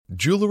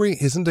Jewelry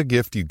isn't a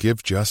gift you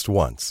give just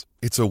once.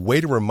 It's a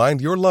way to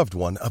remind your loved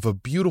one of a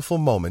beautiful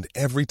moment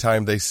every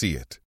time they see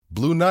it.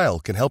 Blue Nile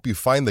can help you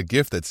find the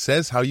gift that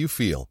says how you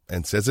feel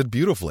and says it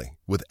beautifully,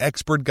 with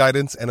expert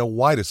guidance and a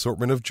wide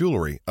assortment of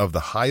jewelry of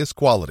the highest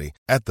quality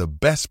at the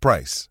best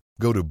price.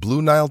 Go to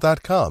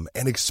BlueNile.com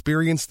and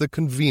experience the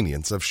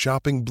convenience of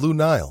shopping Blue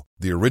Nile,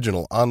 the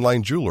original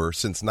online jeweler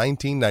since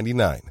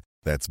 1999.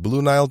 That's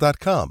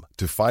BlueNile.com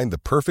to find the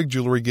perfect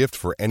jewelry gift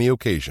for any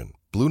occasion.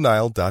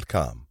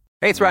 BlueNile.com.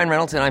 Hey, it's Ryan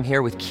Reynolds, and I'm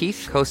here with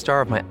Keith,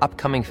 co-star of my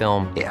upcoming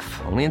film,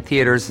 If, only in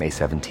theaters May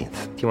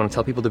 17th. Do you want to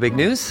tell people the big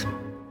news?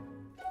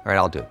 All right,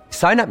 I'll do it.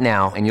 Sign up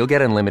now and you'll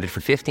get unlimited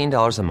for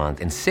 $15 a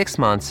month and 6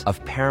 months of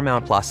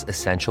Paramount Plus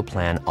Essential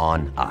Plan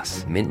on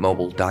us.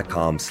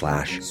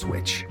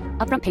 MintMobile.com/switch.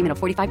 Upfront payment of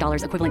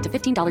 $45 equivalent to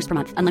 $15 per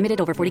month.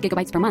 Unlimited over 40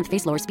 gigabytes per month.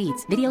 Face lower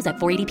speeds. Videos at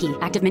 480p.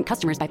 Active Mint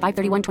customers by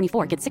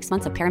 531.24 get 6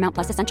 months of Paramount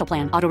Plus Essential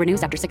Plan. Auto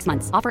renews after 6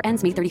 months. Offer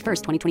ends May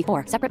 31st,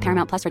 2024. Separate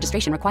Paramount Plus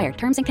registration required.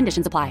 Terms and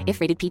conditions apply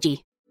if rated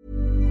PG.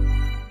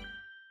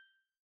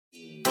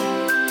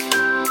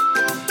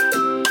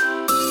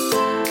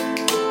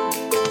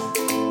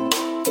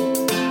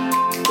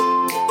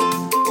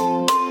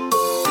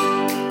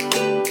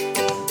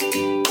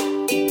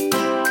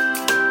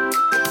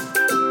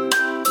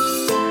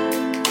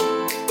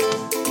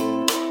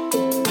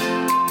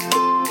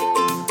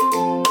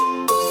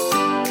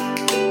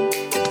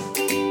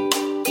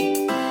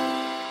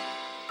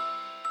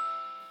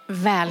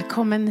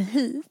 Välkommen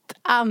hit,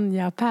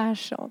 Anja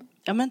Persson.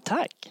 Ja, men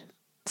tack.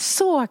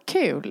 Så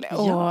kul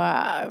och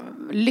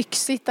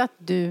lyxigt att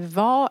du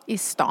var i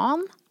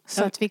stan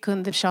så att vi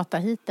kunde tjata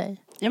hit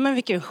dig. Ja, men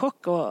vilken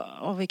chock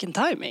och vilken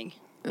timing.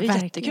 Det är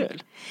verkligen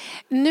jättekul.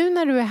 Nu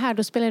när du är här,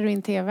 då spelar du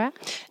in tv.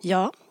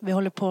 Ja, vi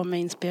håller på med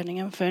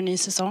inspelningen för en ny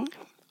säsong.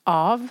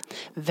 Av?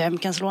 Vem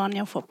kan slå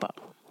Anja och Foppa?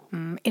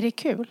 Är det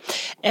kul?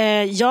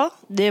 Ja,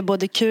 det är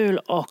både kul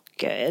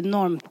och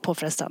enormt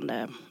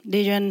påfrestande. Det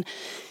är ju en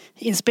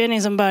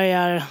inspelning som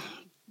börjar,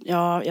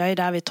 jag är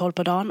där vid 12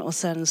 på dagen och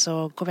sen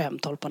så går vi hem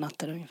 12 på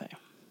natten ungefär.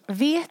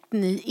 Vet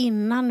ni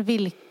innan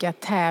vilka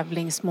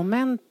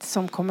tävlingsmoment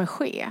som kommer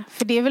ske?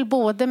 För det är väl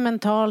både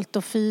mentalt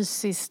och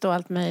fysiskt och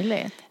allt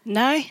möjligt?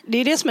 Nej, det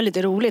är det som är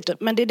lite roligt.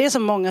 Men det är det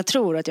som många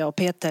tror, att jag och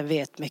Peter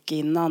vet mycket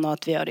innan och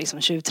att vi har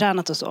liksom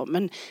tjuvtränat och så.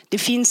 Men det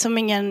finns som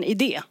ingen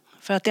idé.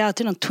 För att det är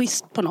alltid någon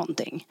twist på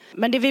någonting.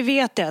 Men det vi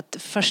vet är att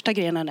första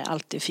grenen är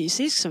alltid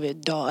fysisk, så vi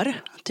dör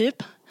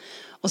typ.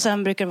 Och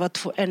sen brukar det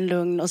vara en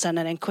lugn och sen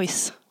är det en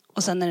quiz.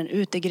 Och sen är det en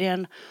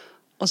utegren.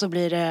 Och så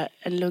blir det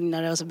en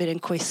lugnare och så blir det en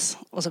quiz.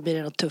 Och så blir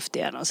det något tufft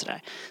igen och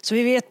sådär. Så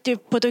vi vet ju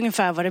på ett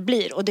ungefär vad det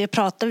blir. Och det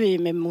pratar vi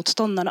med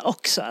motståndarna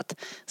också. Att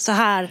så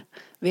här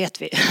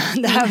vet vi.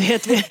 Det här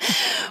vet vi.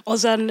 Och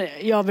sen,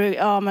 jag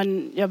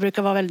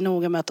brukar vara väldigt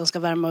noga med att de ska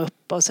värma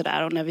upp och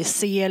sådär. Och när vi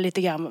ser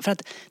lite grann. För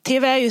att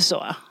tv är ju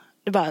så.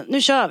 Det är bara,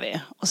 nu kör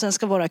vi. Och sen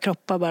ska våra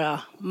kroppar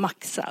bara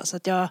maxa. Så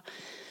att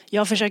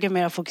jag försöker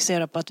mer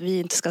fokusera på att vi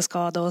inte ska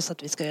skada oss.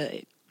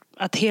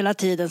 Att hela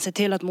tiden se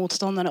till att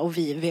motståndarna och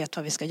vi vet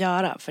vad vi ska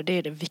göra. För det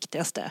är det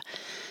viktigaste.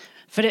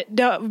 För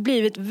det har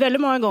blivit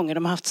väldigt många gånger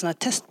de har haft såna här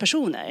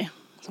testpersoner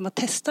som har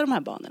testat de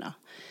här banorna.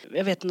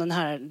 Jag vet om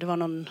det var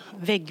någon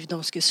vägg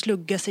de skulle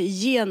slugga sig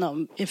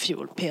igenom i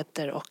fjol,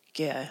 Peter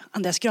och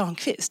Andreas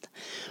Granqvist.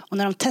 Och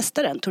när de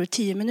testade den tog det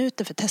 10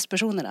 minuter för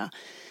testpersonerna.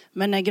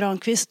 Men när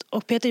Granqvist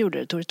och Peter gjorde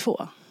det tog det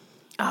 2.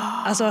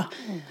 Alltså,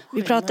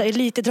 vi pratar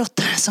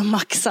elitidrottare som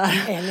maxar.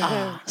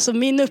 Så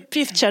min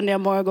uppgift känner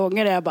jag många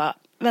gånger är bara,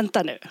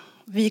 vänta nu,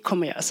 vi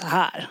kommer göra så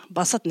här.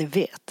 Bara så att ni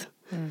vet.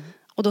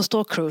 Och då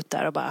står crewet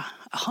där och bara,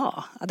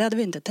 jaha, det hade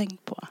vi inte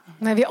tänkt på.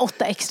 Nej, vi har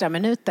 8 extra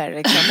minuter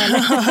liksom.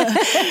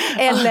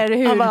 Eller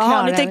hur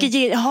bara, ni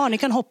tänker, ni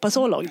kan hoppa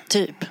så långt,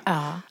 typ.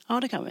 Ja,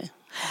 det kan vi.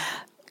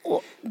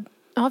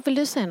 Vill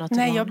du säga något?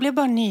 Nej, jag blev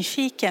bara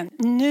nyfiken.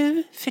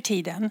 Nu för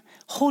tiden,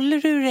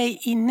 håller du dig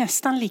i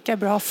nästan lika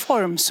bra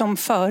form som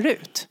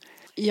förut?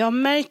 Jag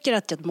märker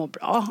att jag mår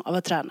bra av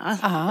att träna.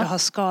 Jag har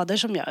skador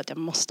som gör att jag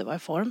måste vara i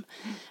form.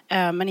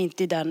 Men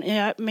inte i den.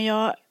 Men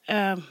jag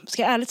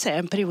ska ärligt säga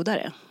en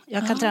periodare.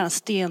 Jag kan träna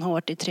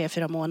stenhårt i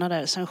 3-4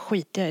 månader. Sen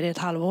skiter jag i det ett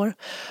halvår.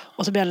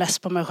 Och så blir jag less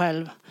på mig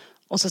själv.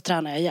 Och så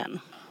tränar jag igen.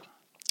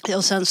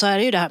 Och sen så är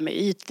det ju det här med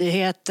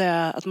ytlighet,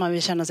 att man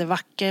vill känna sig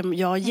vacker.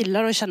 Jag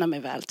gillar att känna mig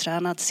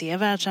vältränad, se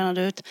vältränad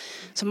ut.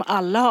 Som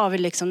alla har vi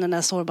liksom den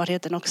där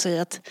sårbarheten också i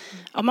att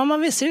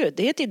man vill se ut,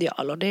 det är ett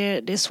ideal och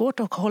det är svårt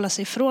att hålla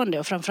sig ifrån det.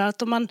 Och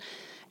framförallt om man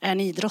är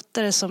en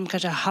idrottare som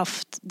kanske har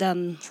haft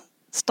den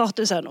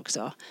statusen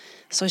också,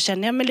 så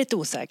känner jag mig lite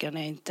osäker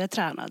när jag inte är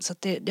tränad. Så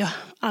att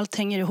allt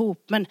hänger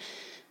ihop, men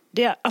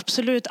det jag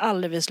absolut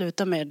aldrig vill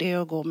sluta med, det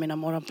är att gå mina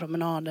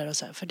morgonpromenader och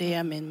så här, för det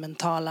är min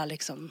mentala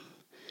liksom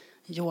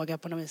yoga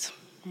på något vis.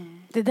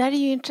 Det där är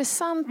ju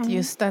intressant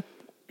just att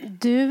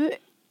du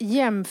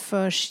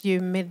jämförs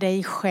ju med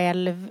dig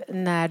själv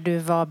när du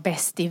var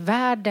bäst i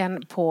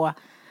världen på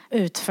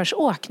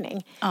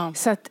utförsåkning.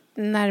 Så att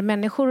när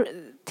människor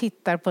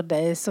tittar på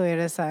dig så är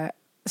det så här,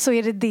 så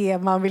är det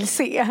man vill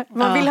se.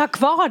 Man vill ha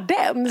kvar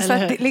den. Så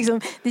att det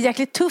är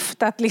jäkligt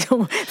tufft att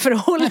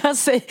förhålla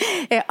sig.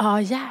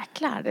 Ja,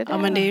 jäklar. Det där. Ja,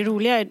 men det är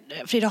roliga.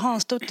 Frida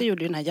Hansdotter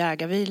gjorde ju den här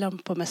jägarvilan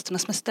på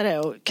Mästarnas mästare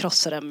och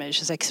krossade den med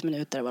 26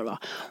 minuter vad det var.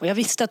 Och jag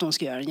visste att hon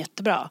skulle göra den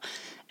jättebra.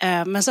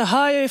 Men så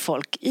hör jag ju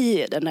folk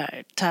i den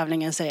här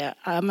tävlingen säga,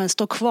 men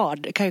stå kvar,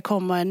 det kan ju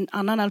komma en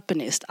annan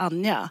alpinist,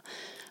 Anja.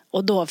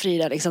 Och då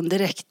Frida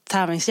direkt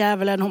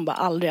tävlingsdjävulen, hon bara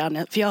aldrig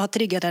Anja. För jag har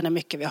triggat henne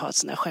mycket, vi har ett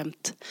sånt där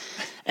skämt,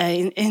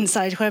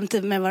 inside-skämt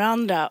med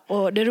varandra.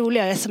 Och det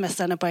roliga är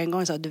smsade på en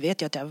gång så du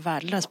vet ju att jag är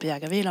värdelös på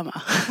jägarvilan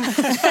va?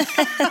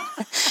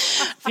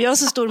 För jag har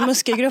så stor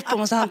muskelgrupp och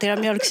måste hantera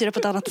mjölksyra på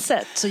ett annat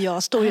sätt. Så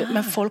jag står ju,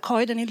 men folk har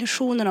ju den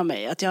illusionen av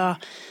mig, att jag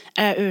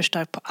är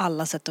urstark på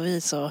alla sätt och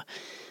vis. Och,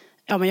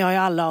 men jag har ju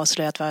alla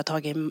avslöjat vad jag har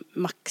tagit i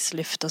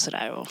maxlyft och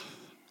sådär. Och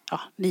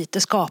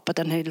lite skapat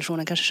den här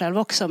illusionen kanske själv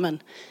också,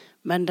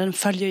 men den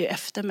följer ju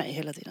efter mig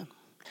hela tiden.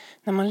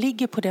 När man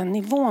ligger på den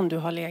nivån du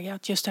har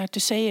legat, just det här att du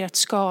säger att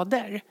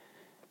skador,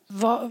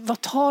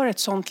 vad tar ett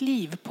sånt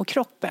liv på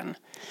kroppen?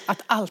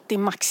 Att alltid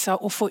maxa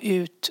och få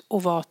ut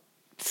och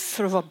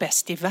för att vara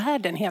bäst i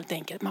världen helt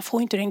enkelt. Man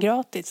får inte den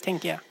gratis,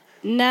 tänker jag.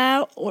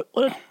 Nej,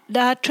 och det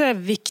här tror jag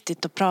är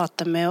viktigt att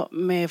prata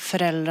med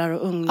föräldrar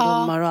och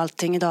ungdomar och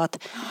allting idag.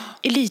 Att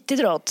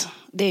elitidrott,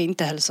 det är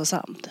inte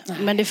hälsosamt. Nej.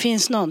 Men det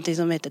finns någonting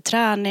som heter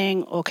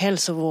träning och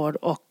hälsovård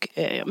och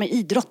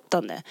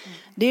idrottande.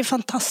 Det är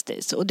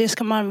fantastiskt och det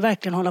ska man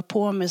verkligen hålla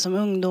på med som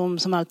ungdom,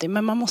 som alltid.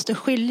 Men man måste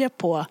skilja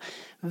på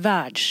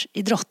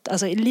världsidrott,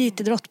 alltså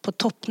elitidrott på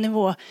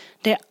toppnivå,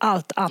 det är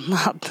allt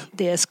annat.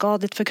 Det är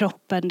skadligt för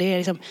kroppen, det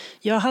är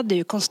jag hade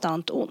ju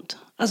konstant ont.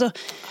 Alltså,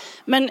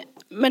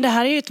 men det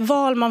här är ju ett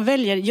val man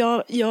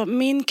väljer.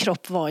 Min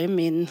kropp var ju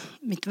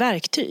mitt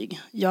verktyg.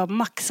 Jag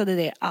maxade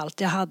det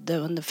allt jag hade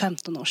under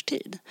 15 års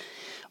tid.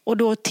 Och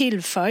då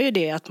tillför ju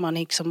det att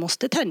man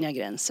måste tänja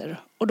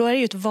gränser. Och då är det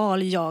ju ett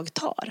val jag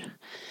tar.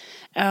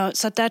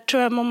 Så att där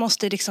tror jag man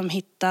måste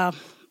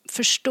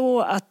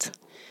förstå att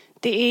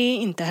det är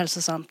inte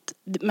hälsosamt.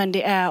 Men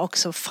det är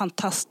också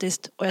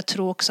fantastiskt. Och jag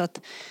tror också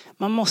att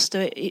man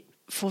måste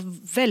få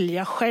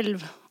välja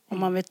själv om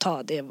man vill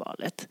ta det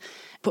valet.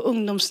 På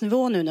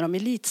ungdomsnivå nu när de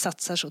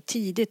elitsatsar så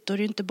tidigt, då är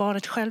det inte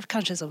barnet själv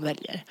kanske som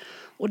väljer.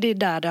 Och det är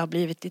där det har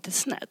blivit lite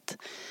snett.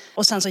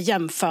 Och sen så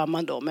jämför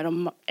man då med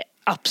de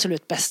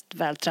absolut bäst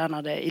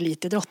vältränade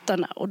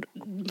elitidrottarna. Och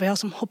vi har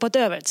som hoppat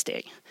över ett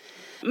steg.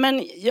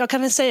 Men jag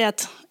kan väl säga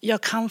att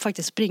jag kan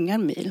faktiskt springa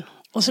en mil.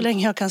 Och så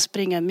länge jag kan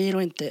springa en mil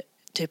och inte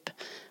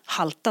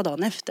halta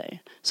dagen efter,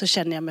 så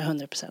känner jag mig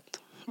 100%.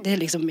 Det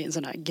är min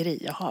sån här grej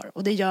jag har.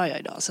 Och det gör jag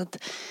idag. Så att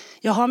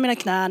jag har mina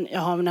knän, jag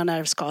har mina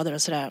nervskador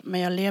och sådär. Men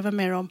jag lever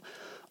med dem.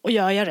 Och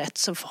gör jag rätt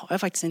så har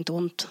jag faktiskt inte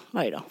ont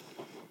varje dag.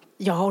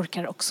 Jag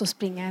orkar också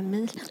springa en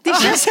mil.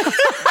 Det känns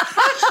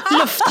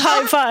luft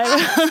high five.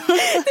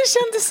 Det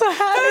kändes så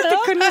härligt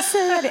att kunna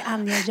säga det.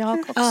 Anja, jag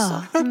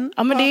också.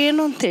 Ja, men det är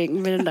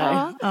någonting med den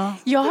där. Ja.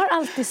 Jag har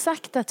alltid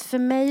sagt att för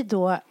mig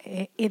då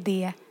är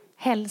det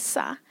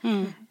hälsa.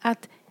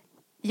 Att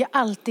jag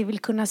alltid vill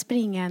kunna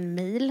springa en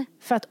mil.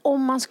 För att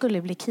om man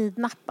skulle bli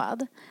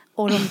kidnappad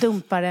och de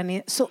dumpar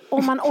en så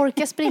om man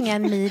orkar springa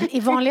en mil, i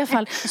vanliga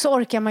fall så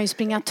orkar man ju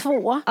springa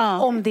 2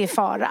 om det är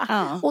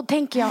fara. Och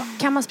tänker jag,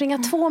 kan man springa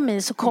 2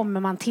 mil så kommer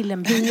man till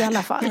en by i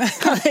alla fall.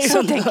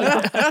 Så tänker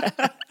jag.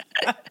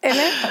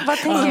 Eller? Vad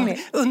tänker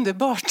ni?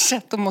 Underbart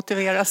sätt att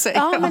motivera sig.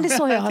 Ja, men det är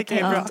så jag har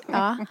tänkt.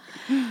 Ja.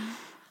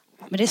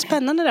 Men det är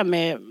spännande där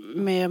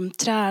med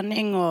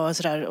träning och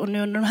sådär. Och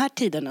nu under de här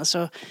tiderna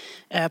så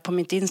på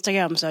mitt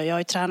Instagram så har jag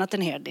ju tränat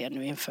en hel del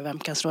nu inför Vem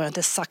kan slå. Jag har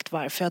inte sagt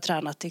varför jag har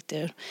tränat.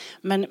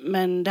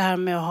 Men det här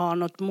med att ha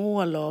något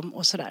mål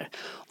och sådär.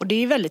 Och det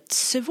är väldigt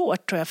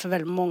svårt tror jag för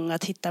väldigt många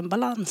att hitta en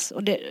balans.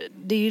 Och det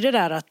är ju det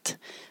där att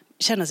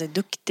känna sig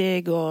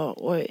duktig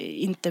och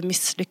inte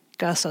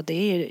misslyckas. Och det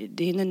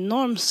är en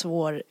enormt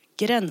svår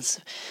gräns.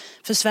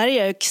 För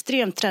Sverige är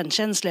extremt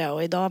trendkänsliga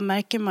och idag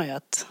märker man ju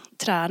att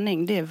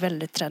träning, det är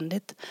väldigt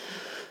trendigt.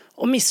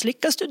 Och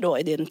misslyckas du då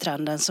i den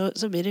trenden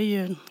så blir det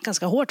ju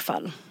ganska hårt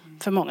fall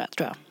för många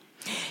tror jag.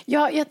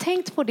 Ja, jag har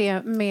tänkt på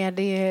det med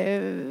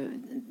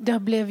det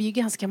blev ju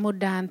ganska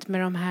modernt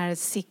med de här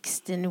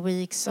 16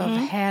 weeks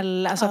of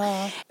hell. Alltså,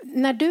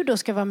 när du då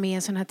ska vara med i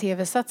en sån här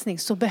tv-satsning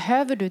så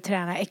behöver du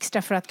träna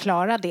extra för att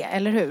klara det,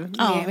 eller hur?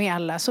 Med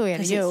alla, så är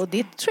det ju. Och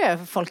det tror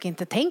jag folk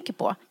inte tänker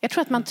på. Jag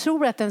tror att man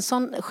tror att en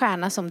sån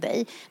stjärna som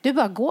dig, du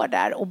bara går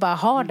där och bara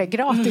har det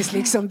gratis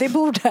liksom. Det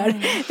bor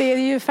där. Det är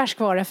ju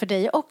färskvara för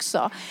dig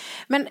också.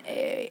 Men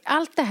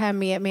allt det här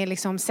med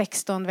liksom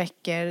 16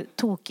 veckor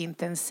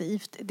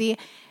tokintensivt, det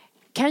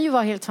kan ju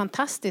vara helt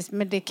fantastiskt,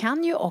 men det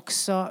kan ju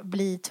också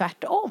bli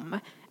tvärtom.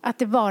 Att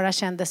det bara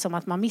kändes som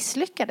att man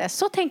misslyckades.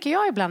 Så tänker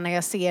jag ibland när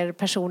jag ser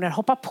personer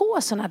hoppa på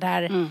såna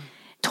där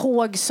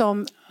tåg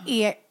som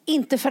är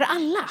inte för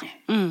alla.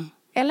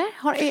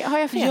 Eller? Har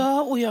jag fel?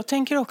 Ja, och jag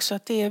tänker också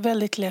att det är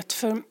väldigt lätt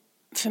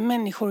för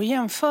människor att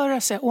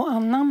jämföra sig och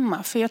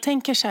anamma. För jag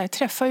tänker så här, jag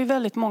träffar ju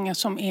väldigt många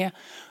som är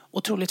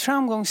otroligt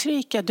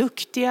framgångsrika,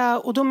 duktiga,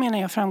 och då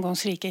menar jag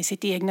framgångsrika i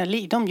sitt egna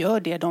liv. De gör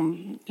det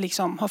de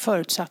liksom har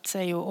förutsatt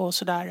sig och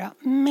sådär.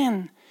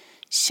 Men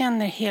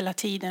känner hela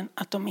tiden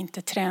att de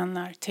inte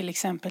tränar till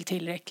exempel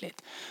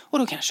tillräckligt. Och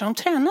då kanske de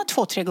tränar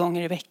 2-3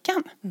 gånger i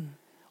veckan.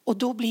 Och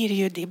då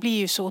blir det blir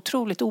ju så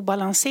otroligt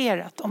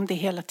obalanserat om det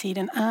hela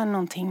tiden är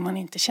någonting man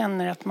inte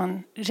känner att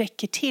man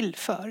räcker till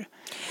för.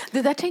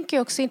 Det där tänker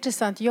jag också är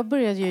intressant. Jag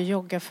började ju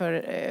jogga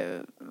för,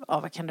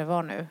 vad kan det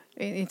vara nu?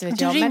 Inte vet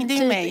du jag. ringde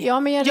ju mig. Ja,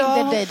 men jag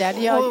ringde dig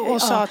där.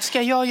 Och sa att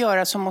ska jag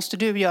göra så måste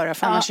du göra,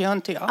 för annars gör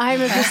inte jag. Nej,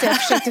 men precis, jag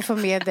försökte få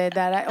med dig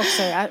där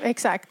också. Ja,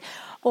 exakt.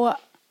 Och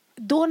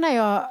då när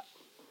jag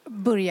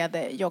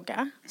började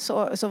jogga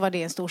så var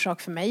det en stor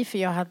sak för mig, för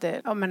jag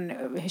hade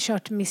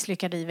kört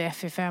misslyckad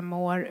IVF i 5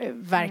 år,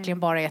 verkligen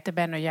bara äter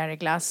Ben och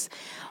Jerry-glass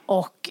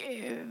och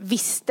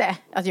visste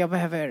att jag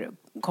behöver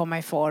komma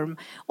i form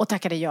och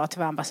tackade ja till att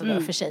vara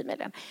ambassadör för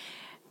Tjejmilen.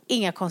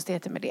 Inga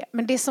konstigheter med det.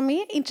 Men det som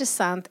är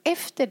intressant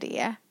efter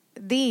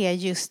det är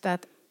just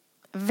att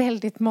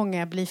väldigt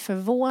många blir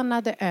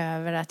förvånade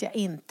över att jag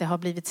inte har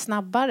blivit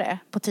snabbare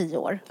på 10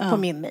 år på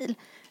min mil.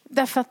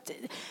 Därför att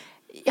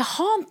jag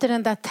har inte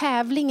den där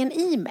tävlingen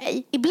i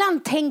mig.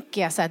 Ibland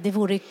tänker jag så här, det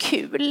vore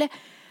kul.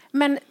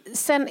 Men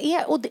sen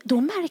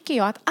då märker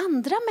jag att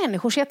andra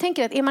människor, så jag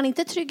tänker att är man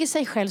inte trygg i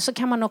sig själv så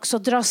kan man också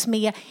dras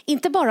med,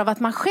 inte bara av att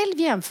man själv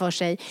jämför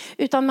sig,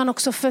 utan man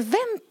också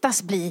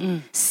förväntas bli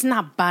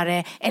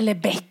snabbare eller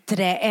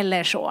bättre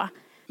eller så.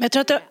 Men jag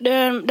tror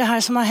att det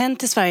här som har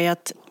hänt i Sverige,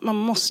 att man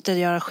måste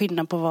göra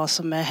skillnad på vad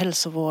som är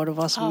hälsovård och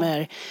vad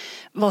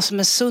som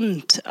är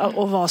sunt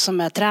och vad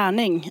som är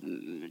träning.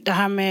 Det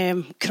här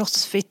med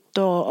crossfit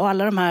och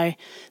alla de här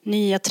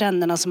nya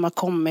trenderna som har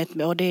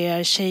kommit, och det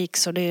är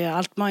shakes och det är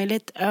allt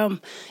möjligt.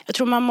 Jag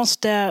tror man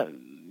måste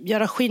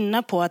göra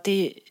skillnad på att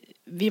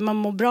vill man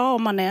må bra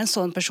om man är en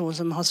sån person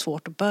som har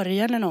svårt att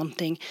börja eller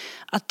någonting.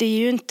 Att det är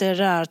ju inte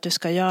det att du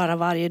ska göra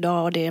varje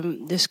dag och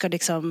du ska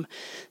liksom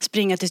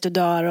springa tills du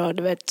dör och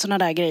du vet, såna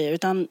där grejer.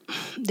 Utan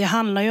det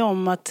handlar ju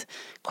om att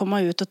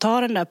komma ut och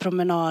ta den där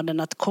promenaden,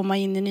 att komma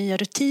in i nya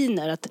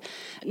rutiner. Att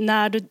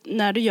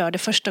när du gör det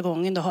första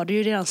gången, då har du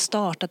ju redan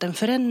startat en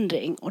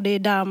förändring. Och det är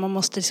där man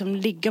måste liksom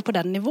ligga på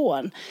den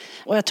nivån.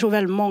 Och jag tror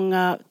väl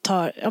många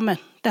tar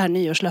det här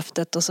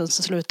nyårslöftet och sen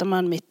så slutar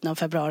man mitten av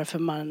februari, för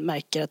man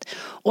märker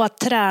att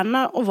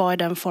träna och vara i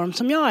den form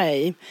som jag är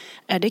i,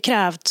 det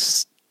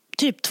krävs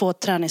typ 2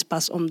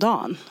 träningspass om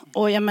dagen.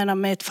 Och jag menar,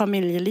 med ett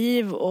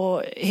familjeliv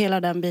och hela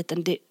den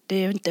biten,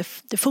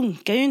 det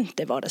funkar ju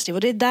inte i vardagsliv.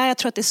 Och det är där jag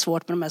tror att det är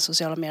svårt med de här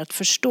sociala medier, att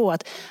förstå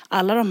att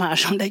alla de här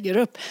som lägger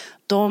upp,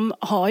 de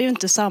har ju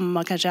inte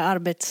samma kanske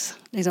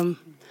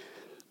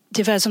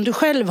tillfälle som du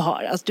själv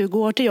har. Att du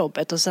går till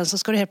jobbet och sen så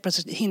ska du helt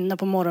plötsligt hinna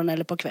på morgonen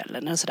eller på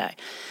kvällen eller sådär.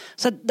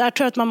 Så där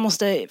tror jag att man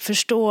måste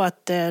förstå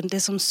att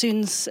det som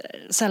syns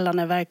sällan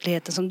är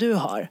verkligheten som du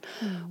har.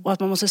 Och att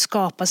man måste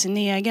skapa sin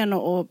egen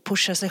och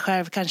pusha sig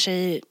själv kanske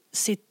i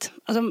sitt...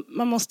 Alltså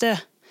man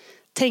måste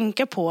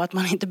tänka på att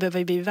man inte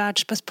behöver bli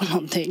världsbäst på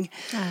någonting.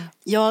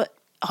 Jag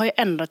har ju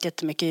ändrat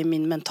jättemycket i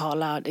min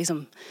mentala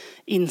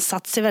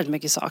insats i väldigt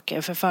mycket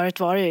saker. För förut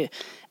var det ju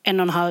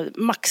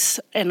max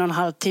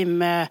 1,5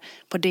 timme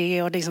på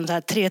det och liksom så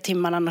här 3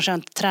 timmar, annars har jag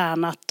inte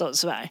tränat och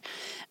sådär.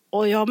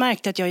 Och jag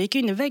märkte att jag gick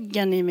in i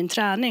väggen i min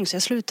träning, så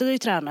jag slutade ju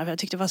träna för jag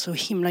tyckte det var så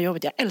himla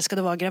jobbigt. Jag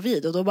älskade att vara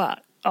gravid och då bara,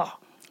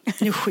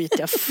 nu skiter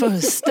jag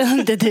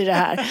fullständigt i det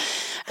här.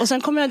 Och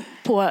sen kom jag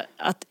på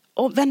att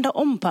vända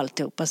om på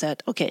alltihop och säga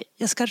att okej,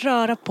 jag ska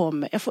röra på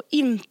mig. Jag får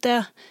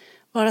inte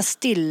vara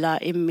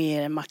stilla i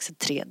mer än max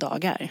 3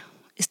 dagar.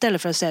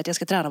 Istället för att säga att jag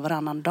ska träna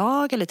varannan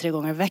dag eller 3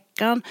 gånger i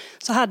veckan,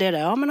 så hade jag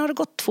det. Men har det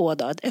gått 2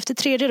 dagar, efter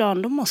 3:e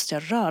dagen, då måste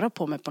jag röra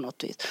på mig på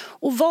något vis.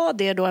 Och var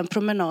det då en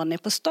promenad ner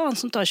på stan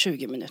som tar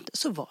 20 minuter,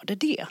 så var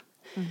det.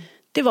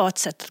 Det var ett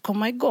sätt att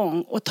komma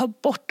igång och ta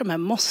bort de här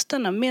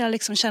måstena. Mer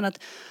liksom känna att,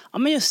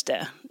 men just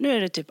det, nu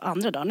är det typ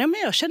andra dagen. Men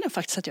jag känner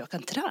faktiskt att jag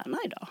kan träna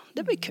idag.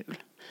 Det blir kul.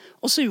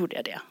 Och så gjorde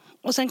jag det.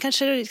 Och sen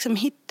kanske jag liksom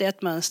hittade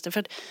ett mönster. För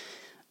att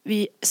vi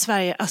i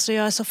Sverige, alltså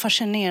jag är så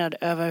fascinerad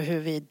över hur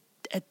vi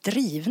är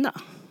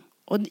drivna.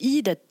 Och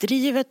i det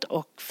drivet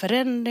och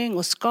förändring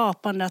och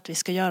skapande, att vi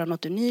ska göra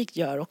något unikt,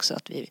 gör också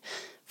att vi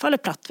faller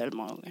platt väldigt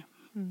många gånger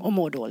och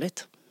mår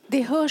dåligt.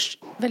 Det hörs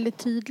väldigt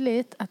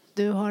tydligt att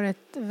du har ett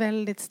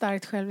väldigt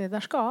starkt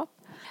självledarskap.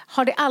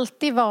 Har det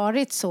alltid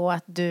varit så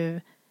att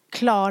du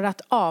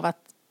klarat av att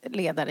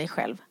leda dig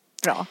själv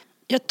bra?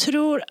 Jag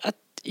tror att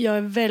jag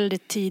i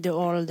väldigt tidig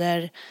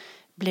ålder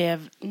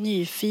blev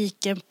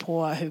nyfiken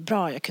på hur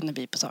bra jag kunde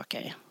bli på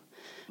saker.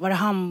 Var det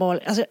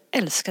handboll? Alltså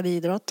jag älskade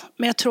idrott.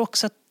 Men jag tror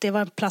också att det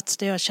var en plats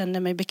där jag kände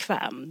mig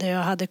bekväm. Där jag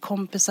hade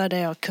kompisar, där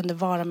jag kunde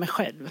vara mig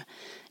själv.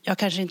 Jag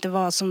kanske inte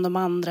var som de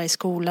andra i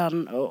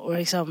skolan. Och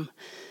liksom,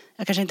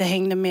 jag kanske inte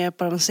hängde med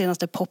på de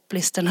senaste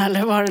poplistorna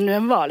eller vad det nu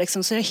än var.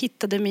 Liksom. Så jag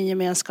hittade min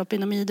gemenskap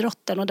inom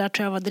idrotten. Och där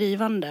tror jag var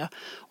drivande.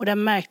 Och där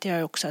märkte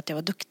jag också att jag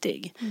var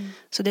duktig.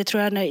 Så det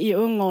tror jag när i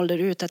ung ålder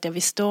ut att jag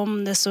visste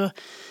om det, så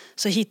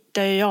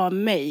hittade jag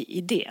mig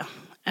i det.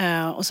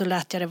 Och så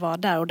lät jag det vara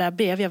där. Och där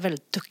blev jag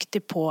väldigt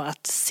duktig på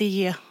att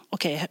se,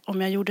 okej,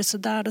 om jag gjorde så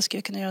där, då ska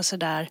jag kunna göra så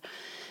där.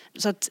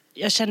 Så att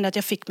jag kände att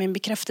jag fick min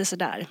bekräftelse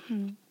där.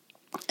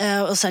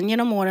 Och sen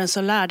genom åren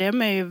så lärde jag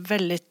mig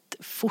väldigt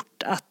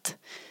fort att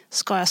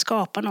ska jag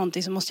skapa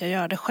någonting så måste jag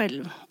göra det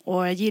själv.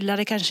 Och jag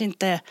gillade kanske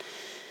inte...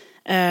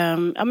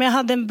 men jag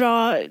hade en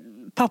bra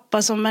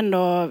pappa som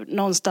ändå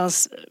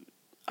någonstans...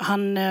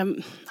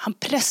 Han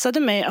pressade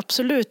mig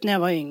absolut när jag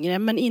var yngre,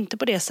 men inte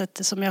på det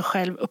sättet som jag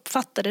själv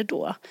uppfattade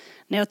då.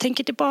 När jag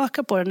tänker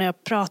tillbaka på det, när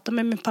jag pratade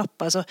med min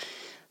pappa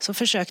så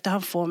försökte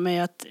han få mig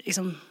att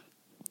liksom,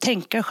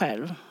 tänka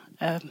själv.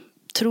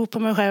 Tro på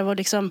mig själv och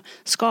liksom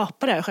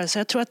skapa det själv. Så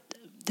jag tror att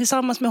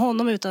tillsammans med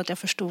honom, utan att jag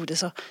förstod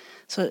det,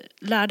 så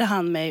lärde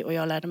han mig och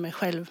jag lärde mig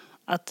själv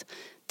att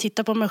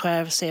titta på mig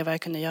själv, se vad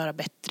jag kunde göra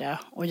bättre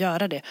och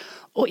göra det.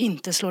 Och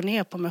inte slå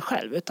ner på mig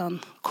själv, utan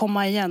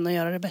komma igen och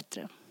göra det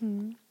bättre.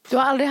 Mm. Du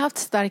har aldrig haft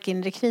stark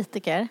inre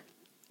kritiker?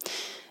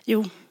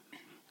 Jo.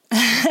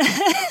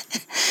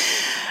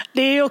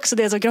 Det är ju också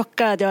det som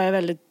krockar, att jag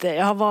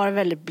har varit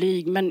väldigt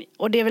blyg.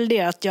 Och det är väl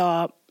det att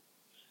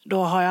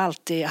då har jag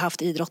alltid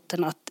haft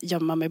idrotten att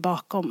gömma mig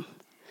bakom.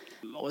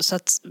 Så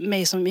att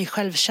mig som i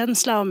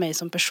självkänsla och mig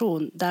som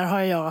person,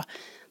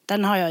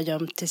 den har jag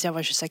gömt tills jag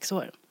var 26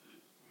 år.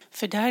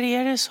 För där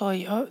är det så,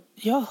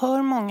 jag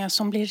hör många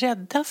som blir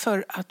rädda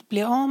för att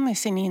bli av med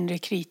sin inre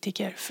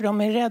kritiker. För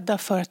de är rädda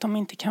för att de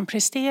inte kan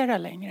prestera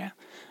längre.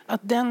 Att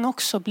den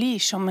också blir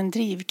som en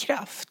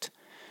drivkraft.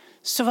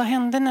 Så vad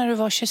hände när du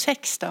var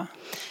 26 då?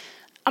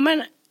 Ja,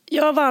 men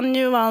jag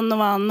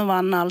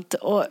vann allt.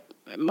 Och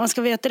man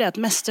ska veta det att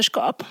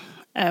mästerskap,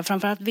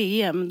 framförallt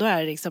VM, då är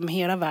det liksom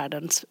hela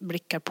världens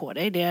blickar på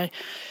dig. Det är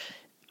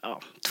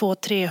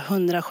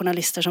 200-300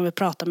 journalister som vill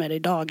prata med dig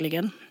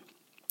dagligen.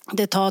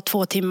 Det tar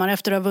 2 timmar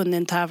efter att du har vunnit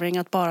en tävling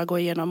att bara gå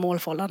igenom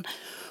målfållan.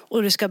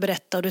 Och du ska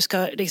berätta och du ska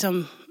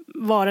liksom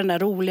vara den där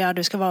roliga.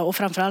 Du ska vara, och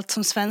framförallt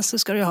som svensk så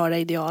ska du ha det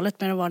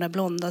idealet med att vara den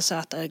blonda,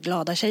 söta,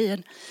 glada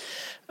tjejen.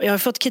 Och jag har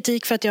fått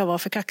kritik för att jag var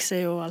för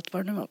kaxig och allt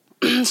vad det nu var.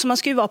 Så man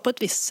ska ju vara på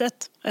ett visst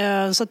sätt.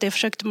 Så att det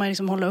försökte man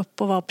liksom hålla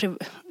upp och vara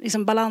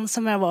liksom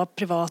balansen med att vara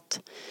privat.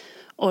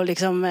 Och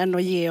liksom ändå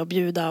ge och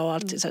bjuda och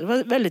allt. Så det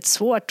var väldigt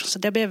svårt. Så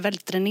jag blev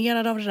väldigt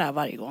dränerad av det där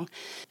varje gång.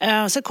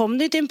 Så kom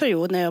det till en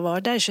period när jag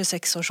var där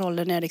 26 års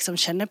ålder. När jag liksom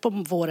känner på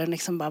våren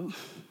liksom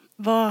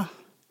bara...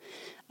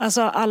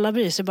 Alltså alla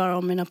bryr sig bara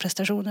om mina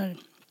prestationer.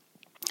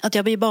 Att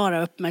jag blir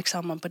bara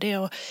uppmärksammad på det.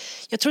 Och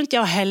jag tror inte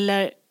jag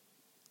heller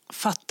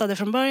fattade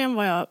från början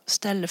vad jag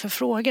ställde för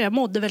frågor. Jag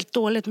mådde väldigt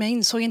dåligt men jag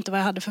insåg inte vad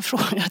jag hade för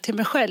frågor till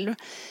mig själv.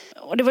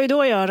 Och det var ju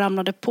då jag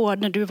ramlade på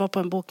när du var på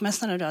en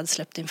bokmässa när du hade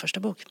släppt din första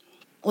bok.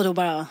 Och då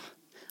bara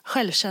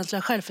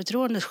självkänsla,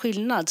 självförtroende,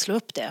 skillnad, slå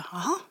upp det.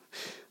 Aha.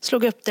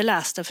 Slog upp det,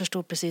 läste,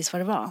 förstod precis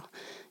vad det var.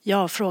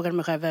 Jag frågade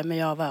mig själv, vem är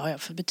jag, vad har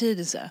jag för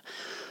betydelse?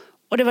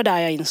 Och det var där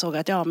jag insåg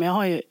att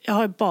men jag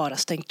har bara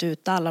stängt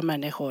ut alla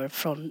människor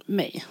från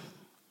mig.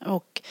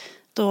 Och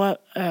då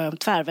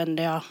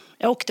tvärvände jag.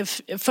 Jag åkte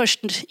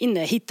först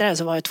inne, hittade det,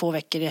 så var jag 2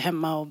 veckor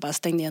hemma och bara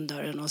stängde igen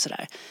dörren och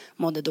sådär.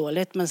 Mådde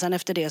dåligt. Men sen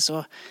efter det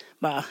så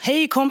bara,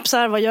 hej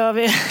kompisar, vad gör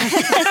vi?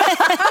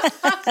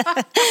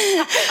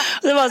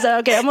 Det var så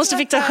här, okej, jag måste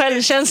fixa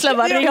självkänsla.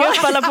 Bara ringa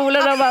upp alla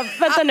polarna och bara,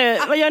 vänta nu,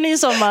 vad gör ni i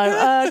sommar?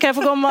 Kan jag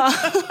få komma?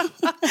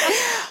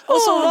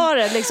 Och så var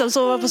det, liksom,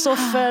 sova på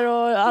soffor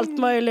och allt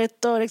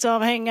möjligt och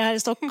liksom hänga här i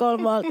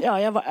Stockholm. Och,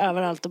 jag var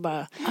överallt och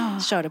bara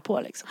körde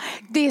på liksom.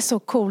 Det är så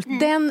coolt.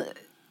 Den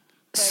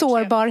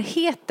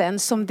sårbarheten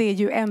som det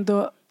ju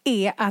ändå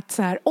är att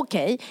så här,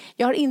 okej,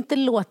 jag har inte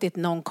låtit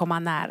någon komma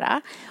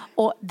nära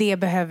och det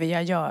behöver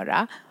jag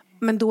göra.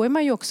 Men då är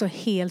man ju också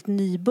helt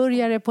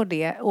nybörjare på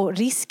det. Och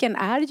risken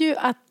är ju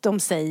att de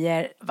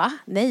säger, va?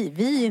 Nej,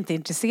 vi är inte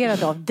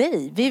intresserade av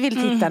dig. Vi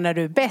vill titta när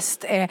du är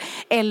bäst.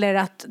 Eller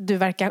att du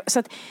verkar... Så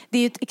att det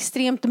är ju ett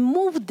extremt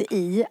mod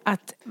i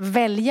att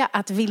välja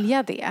att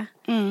vilja det.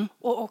 Mm.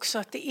 Och också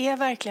att det är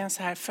verkligen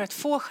så här, för att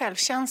få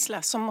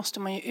självkänsla så måste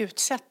man ju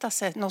utsätta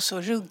sig något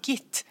så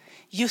ruggigt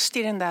just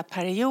i den där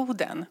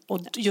perioden. Och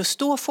just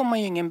då får man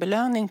ju ingen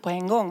belöning på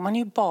en gång. Man är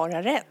ju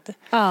bara rädd.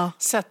 Ja.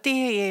 Så att det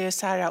är ju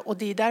så här, och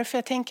det är därför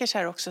jag tänker så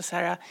här också så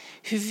här,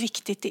 hur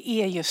viktigt det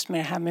är just med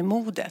det här med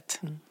modet.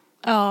 Mm.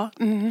 Ja,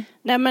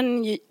 nej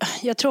men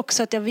jag tror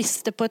också att jag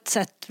visste på ett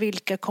sätt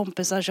vilka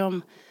kompisar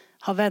som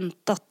har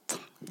väntat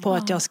på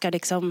att jag ska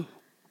liksom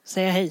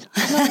säga hej.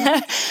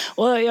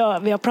 Och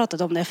vi har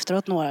pratat om det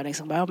efteråt några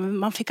liksom. Men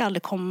man fick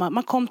aldrig komma.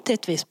 Man kom till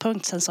ett visst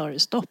punkt, sen sa det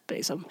stopp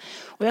liksom.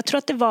 Och jag tror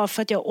att det var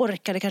för att jag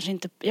orkade kanske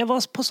inte. Jag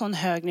var på sån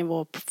hög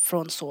nivå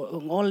från så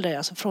ung ålder.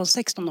 Alltså från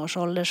 16 års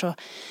ålder så.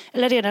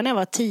 Eller redan när jag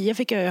var 10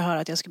 fick jag ju höra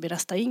att jag skulle bli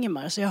nästa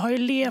Ingemar. Så jag har ju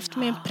levt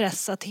med en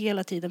press att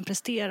hela tiden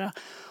prestera.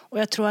 Och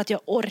jag tror att jag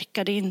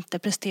orkade inte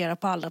prestera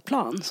på alla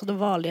plan. Så då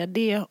valde jag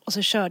det och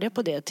så körde jag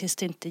på det tills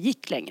det inte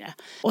gick längre.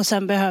 Och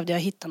sen behövde jag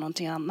hitta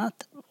någonting annat.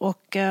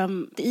 Och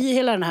i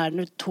hela den här,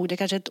 nu tog det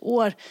kanske ett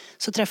år,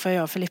 så träffade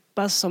jag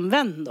Filippa som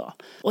vän då.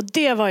 Och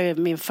det var ju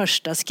min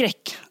första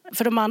skräck.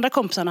 För de andra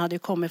kompisarna hade ju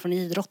kommit från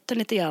idrotten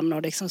lite grann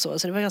och liksom så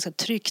det var ganska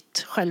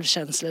tryggt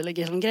självkänsla eller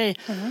grej.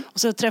 Och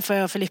så träffade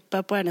jag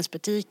Filippa på hennes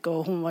butik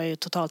och hon var ju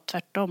totalt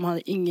tvärtom. Hon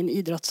hade ingen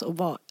idrotts och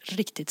var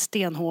riktigt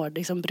stenhård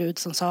liksom brud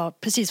som sa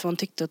precis vad hon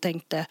tyckte och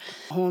tänkte.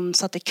 Hon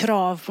satte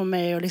krav på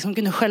mig och liksom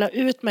kunde skälla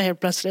ut mig helt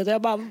plötsligt och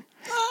jag bara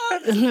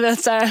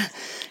så här,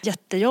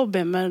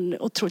 jättejobbig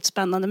men otroligt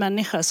spännande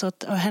människa. Så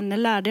att, av henne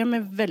lärde jag mig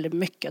väldigt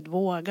mycket att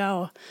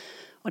våga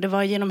och det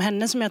var genom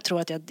henne som jag tror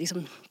att jag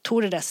liksom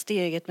tog det där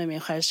steget med min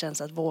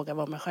självkänsla att våga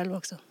vara mig själv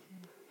också.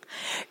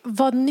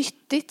 Vad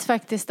nyttigt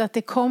faktiskt att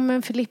det kom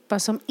en Filippa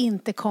som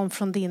inte kom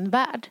från din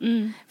värld.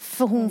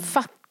 För hon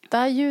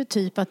fattar ju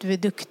typ att du är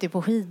duktig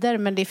på skidor,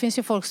 men det finns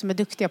ju folk som är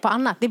duktiga på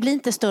annat. Det blir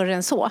inte större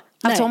än så.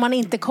 Alltså om man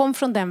inte kom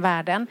från den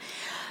världen.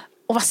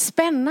 Och vad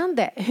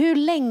spännande. Hur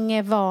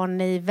länge var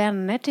ni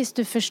vänner tills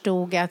du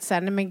förstod att så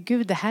här, nej men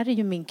gud, det här är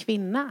ju min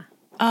kvinna?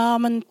 Ja,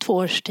 men 2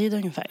 års tid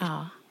ungefär.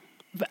 Ja.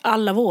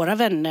 Alla våra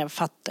vänner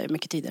fattar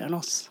mycket tidigare än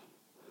oss.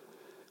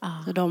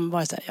 Så de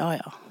var så här,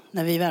 ja.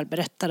 När vi väl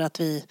berättade att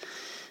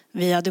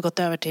vi hade gått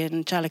över till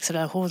en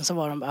kärleksrelation så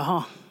var de bara,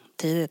 jaha,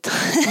 tidigt.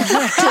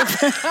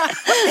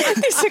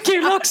 Det är så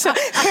kul också.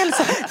 Själv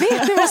så,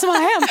 vet ni vad som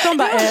har hänt? De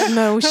bara,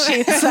 no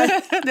shit.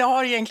 Det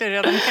har egentligen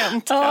redan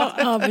hänt.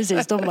 Ja,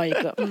 precis. De bara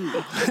gick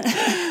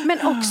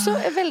Men också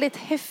ett väldigt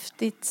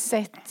häftigt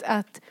sätt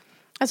att...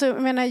 Alltså,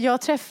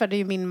 jag träffade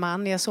ju min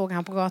man, jag såg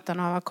han på gatan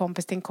och han var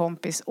kompis till en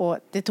kompis och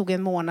det tog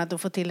en månad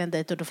att få till en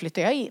dejt och då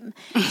flyttade jag in.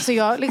 Så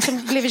jag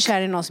liksom blev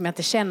kär i någon som jag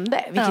inte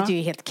kände, vilket ju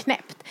är helt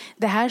knäppt.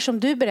 Det här som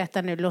du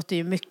berättar nu låter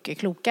ju mycket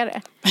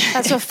klokare.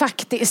 Alltså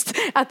faktiskt,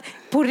 att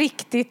på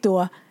riktigt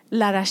då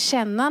lära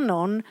känna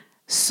någon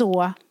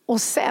så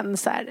och sen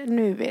så här,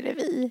 nu är det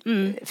vi.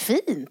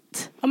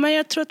 Fint. Ja, men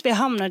jag tror att vi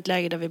hamnade i ett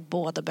läge där vi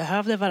båda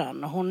behövde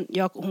varandra.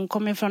 Hon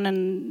kom ju från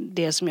en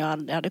del som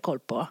jag hade koll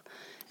på.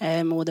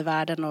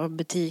 Modevärlden och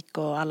butik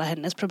och alla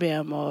hennes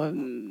problem och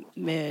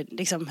med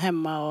liksom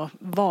hemma och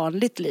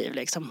vanligt liv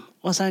liksom.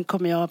 Och sen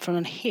kom jag från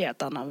en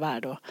helt annan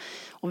värld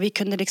och vi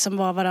kunde liksom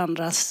vara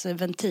varandras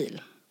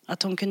ventil.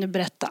 Att hon kunde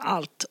berätta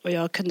allt och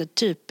jag kunde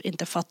typ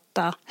inte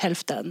fatta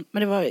hälften.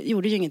 Men det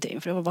gjorde ju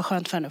ingenting för det var bara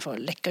skönt för henne för att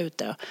läcka ut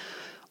det.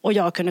 Och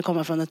jag kunde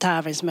komma från en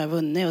tävling som jag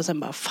vunnit och sen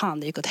bara, fan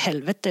det gick åt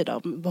helvete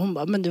idag. Hon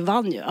bara, men du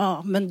vann ju.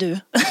 Ja, men du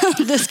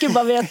skulle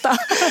bara veta.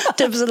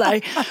 Typ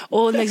sådär. Och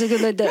hon liksom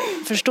kunde inte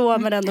förstå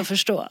men ändå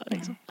förstå.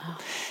 Liksom.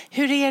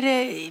 Hur är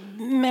det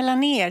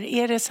mellan er?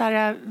 Är det så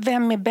här,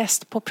 vem är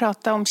bäst på att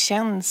prata om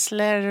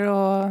känslor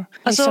och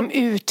liksom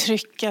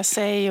uttrycka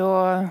sig?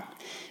 Och...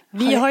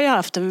 Vi har ju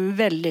haft en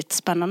väldigt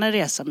spännande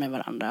resa med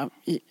varandra.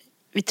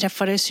 Vi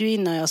träffades ju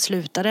innan jag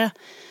slutade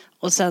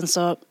och sen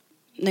så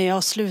när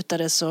jag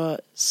slutade så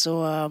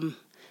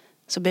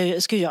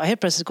skulle jag helt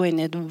plötsligt gå in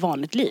i ett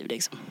vanligt liv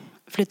liksom.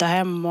 Flytta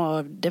hem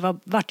och det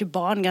vart ju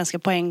barn ganska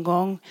på en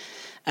gång.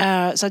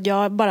 Så att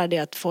jag bara det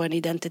att få en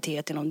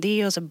identitet inom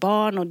det och så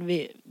barn och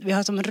vi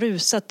har som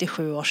rusat i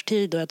 7 års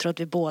tid och jag tror att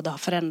vi båda har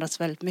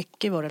förändrats väldigt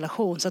mycket i vår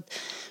relation. Så att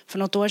för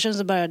något år sedan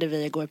så började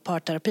vi gå i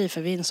parterapi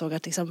för vi insåg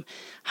att liksom,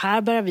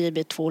 här börjar vi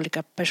bli 2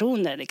 olika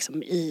personer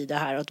liksom, i det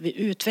här och att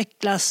vi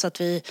utvecklas,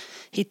 att vi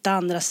hittar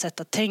andra sätt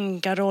att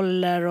tänka,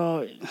 roller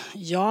och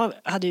jag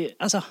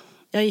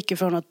gick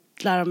ifrån att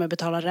lära mig att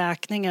betala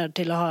räkningar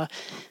till att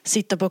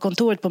sitta på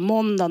kontoret på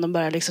måndagen och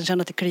börja liksom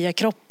känna att det kliar i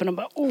kroppen och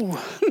bara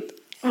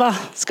va,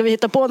 ska vi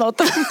hitta på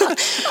något?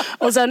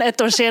 Och sen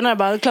 1 år senare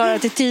bara klarar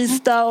jag till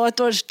tisdag och 1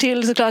 år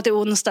till så klarar jag till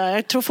onsdag.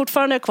 Jag tror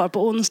fortfarande jag är kvar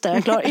på onsdag.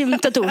 Jag klarar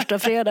inte torsdag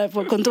och fredag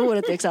på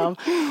kontoret liksom.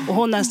 Och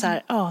hon är så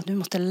här, du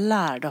måste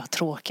lära dig att ha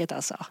tråkigt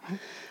alltså.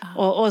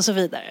 Och så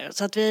vidare.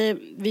 Så att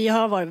vi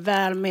har varit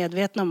väl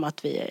medvetna om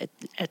att vi är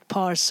ett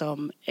par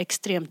som är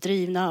extremt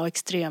drivna och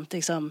extremt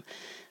liksom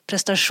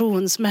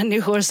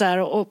prestationsmänniskor så här,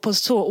 och på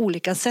så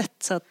olika sätt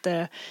så att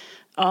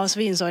så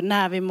vi insåg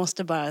att vi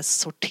måste bara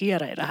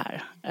sortera i det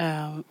här.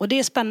 Och det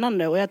är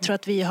spännande och jag tror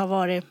att vi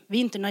är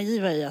inte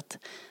naiva i att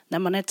när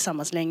man är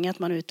tillsammans länge att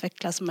man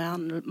utvecklas,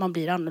 man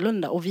blir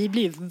annorlunda. Och vi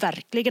blir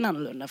verkligen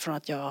annorlunda från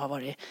att jag har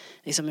varit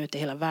liksom ute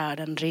i hela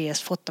världen,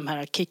 fått de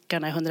här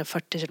kickarna i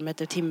 140 km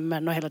i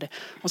timmen och hela det.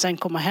 Och sen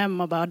komma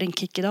hem och bara, din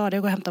kick idag, det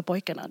går att hämta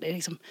pojkarna. Det är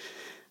liksom,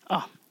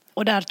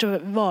 Och där tror jag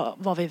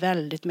var vi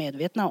väldigt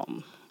medvetna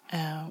om.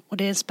 Och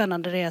det är en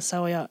spännande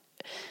resa och jag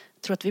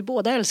tror att vi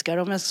båda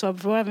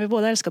älskar, vi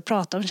båda älskar att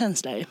prata om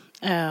känslor.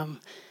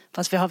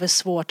 Fast vi har väl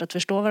svårt att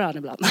förstå varandra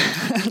ibland.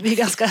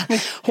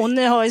 Hon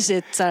har ju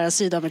sitt så här,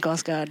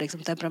 sydamerikanska liksom,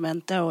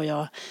 temperament och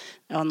jag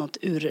har något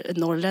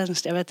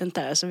norrländskt, jag vet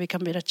inte. Så vi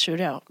kan bli rätt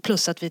tjuriga.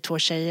 Plus att vi är 2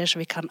 tjejer så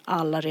vi kan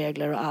alla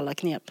regler och alla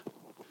knep.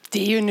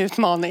 Det är ju en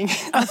utmaning.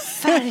 Ja,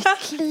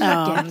 verkligen.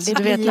 Ja,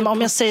 du vet,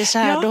 om jag säger så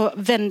här, då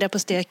vänder jag på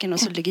steken och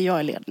så ligger jag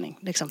i ledning.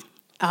 Liksom.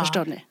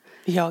 Förstår ni?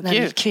 Ja,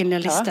 den kvinnliga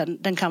listan,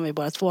 den kan vi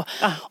bara 2.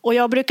 Och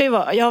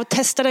jag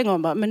testade en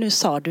gång bara, men nu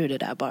sa du det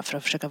där bara för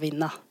att försöka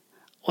vinna.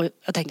 Och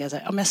jag tänkte så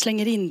här, om jag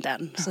slänger in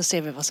den så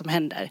ser vi vad som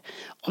händer.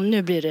 Och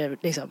nu blir det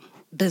liksom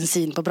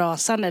bensin på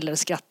brasan eller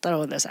skrattar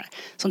hon det så här.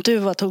 Som tur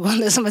var tog hon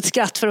det som ett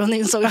skratt för hon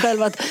insåg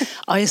själv att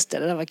ja just det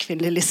där var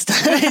kvinnlig lista.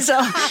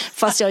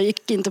 Fast jag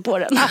gick inte på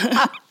den.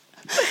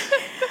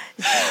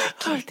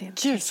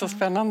 Gud så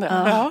spännande.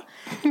 Ja.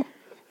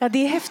 Ja,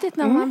 det är häftigt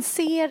när man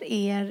ser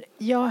er.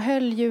 Jag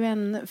höll ju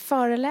en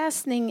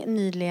föreläsning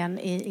nyligen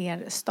i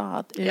er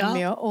stad,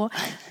 Umeå. Och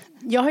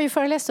jag har ju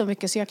föreläst så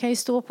mycket så jag kan ju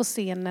stå på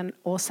scenen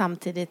och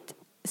samtidigt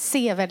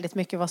se väldigt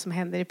mycket vad som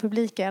händer i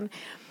publiken.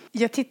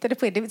 Jag tittade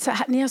på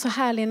er, ni har så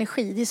härlig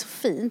energi, det är så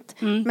fint.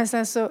 Men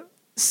sen så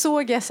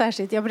såg jag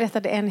särskilt, jag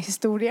berättade en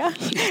historia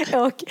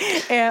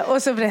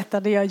och så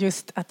berättade jag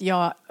just att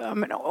jag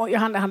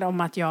handlade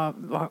om att jag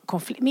var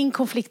min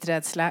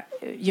konflikträdsla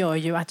gör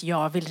ju att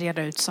jag vill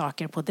reda ut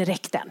saker på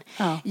direkten.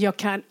 Ja. Jag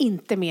kan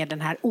inte med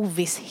den här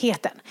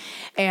ovissheten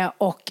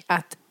och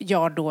att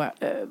jag då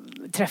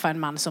träffar en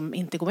man som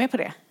inte går med på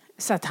det.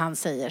 Så att han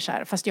säger så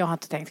här, fast jag har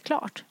inte tänkt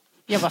klart.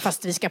 Jag bara,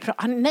 fast vi ska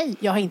prata. Nej,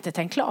 jag har inte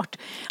tänkt klart.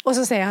 Och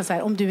så säger han så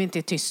här, om du inte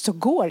är tyst så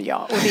går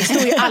jag. Och det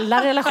står ju i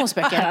alla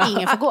relationsböcker att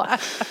ingen får gå.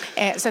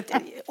 Så att,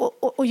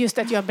 och just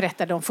att jag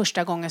berättade om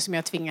första gången som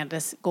jag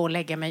tvingades gå och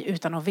lägga mig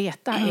utan att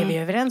veta. Är vi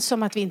överens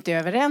om att vi inte är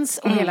överens?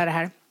 Och hela det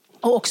här.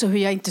 Och också hur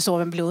jag inte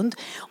sov en blund.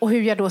 Och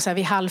hur jag då så här,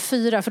 vid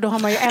 3:30, för då har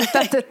man ju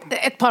ältat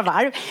ett par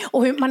varv.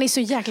 Och hur man är så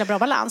jäkla bra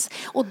balans.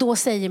 Och då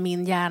säger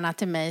min hjärna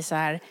till mig så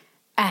här,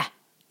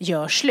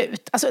 gör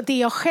slut. Alltså det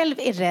jag själv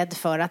är rädd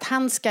för att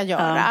han ska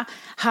göra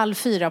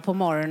 3:30 på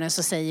morgonen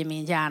så säger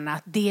min hjärna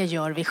att det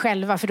gör vi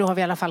själva för då har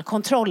vi i alla fall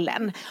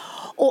kontrollen.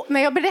 Och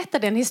när jag berättar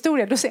den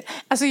historien då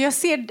jag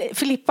ser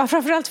Filippa,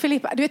 framförallt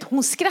Filippa, du vet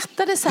hon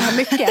skrattade så här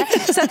mycket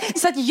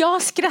så att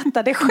jag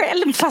skrattade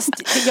själv fast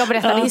jag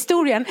berättade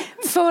historien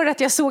för att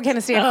jag såg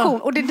hennes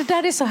reaktion. Och det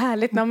där är så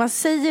härligt när man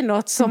säger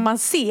något som man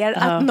ser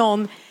att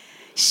någon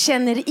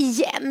känner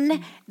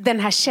igen den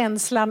här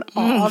känslan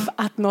av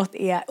att något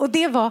är. Och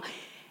det var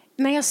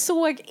när jag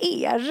såg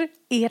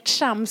ert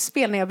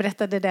samspel när jag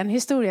berättade den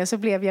historien så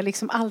blev jag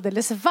liksom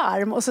alldeles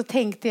varm och så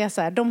tänkte jag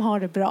så här, de har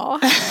det bra.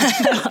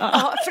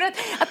 Ja, för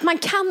att man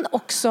kan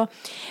också,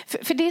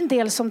 för det är en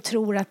del som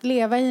tror att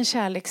leva i en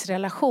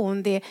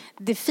kärleksrelation,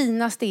 det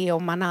finaste är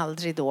om man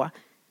aldrig då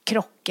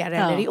krockar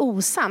eller är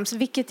osams,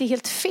 vilket är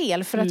helt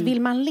fel för att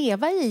vill man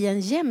leva i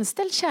en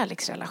jämställd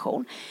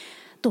kärleksrelation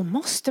då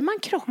måste man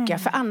krocka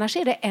för annars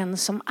är det en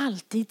som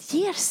alltid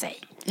ger sig.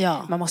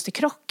 Ja. Man måste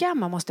krocka,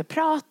 man måste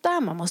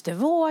prata, man måste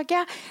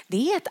våga.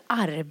 Det är ett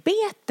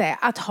arbete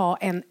att ha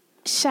en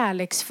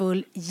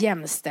kärleksfull,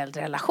 jämställd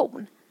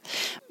relation.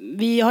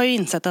 Vi har ju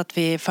insett att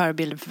vi är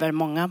förebilder för väldigt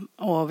många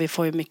och vi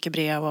får ju mycket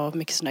brev och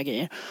mycket sådana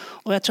grejer.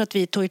 Och jag tror att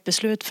vi tog ett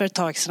beslut för ett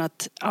tag sedan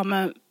att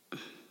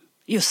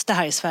just det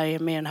här i Sverige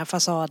med den här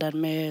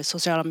fasaden med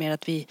sociala medier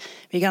att vi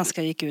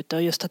ganska gick ut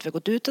och just att vi har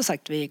gått ut och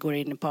sagt att vi går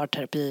in i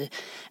parterapi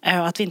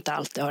att vi inte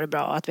alltid har det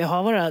bra, att vi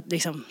har våra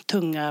liksom,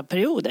 tunga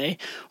perioder.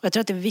 Och jag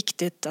tror att det är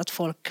viktigt att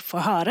folk får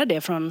höra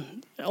det från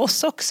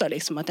oss också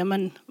liksom, att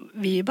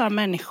vi är bara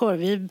människor,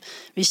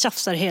 vi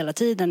tjafsar hela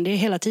tiden, det är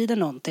hela tiden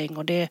någonting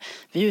och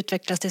vi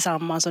utvecklas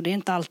tillsammans och det är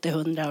inte alltid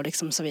 100 och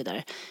liksom så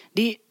vidare.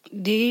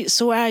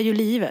 Så är ju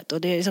livet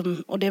och det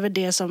är väl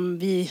det som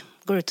vi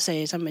går ut och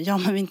säger men vi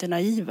är inte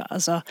naiva.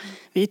 Alltså,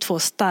 vi är 2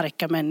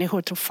 starka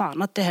människor, tror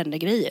fan att det händer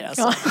grejer.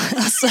 Alltså. Ja.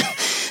 Alltså,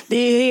 det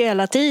är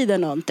hela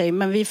tiden någonting,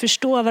 men vi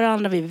förstår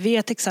varandra, vi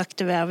vet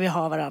exakt hur vi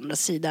har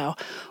varandras sida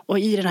och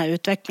i den här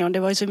utvecklingen. Och det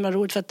var ju så himla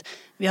roligt för att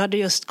vi hade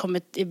just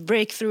kommit i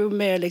breakthrough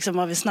med liksom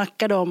vad vi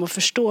snackade om och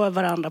förstå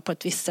varandra på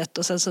ett visst sätt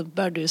och sen så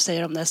började du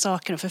säga de där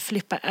sakerna för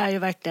Filippa är ju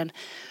verkligen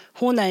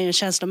hon är ju en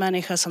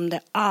känslomänniska som det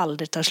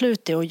aldrig tar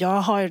slut i och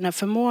jag har ju den här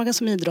förmågan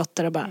som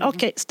idrottare och bara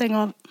okej, stäng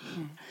av.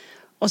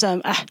 Och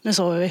sen, nu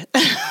sover vi.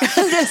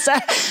 Det är så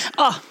här,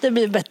 det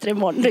blir bättre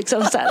imorgon.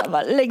 Liksom, så här,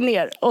 bara, lägg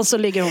ner. Och så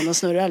ligger hon och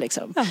snurrar.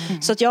 Liksom.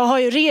 Så att jag har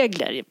ju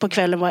regler på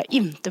kvällen vad jag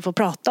inte får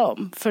prata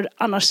om. För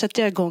annars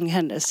sätter jag igång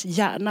hennes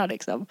hjärna.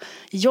 Liksom.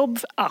 Jobb,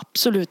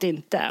 absolut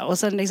inte. Och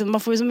sen liksom,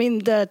 man får ju som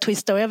inte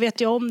twista. Och jag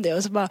vet ju om det.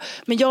 Och så bara,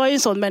 men jag är ju en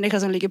sån människa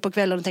som ligger på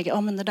kvällen och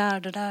tänker men det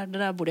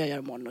där borde jag göra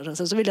imorgon. Och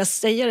sen så vill jag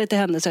säga det till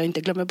henne så jag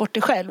inte glömmer bort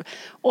det själv.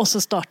 Och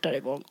så startar det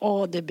igång.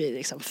 Och det blir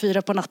liksom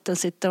 4 på natten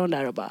sitter hon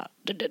där och bara...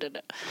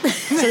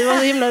 Så det var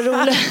så himla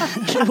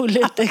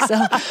roligt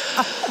liksom.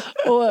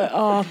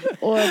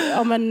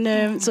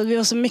 Så vi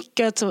var så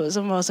mycket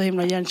som var så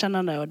himla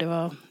igenkännande och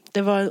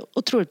det var en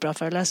otroligt bra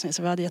föreläsning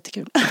så vi hade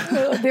jättekul.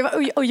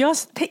 Och jag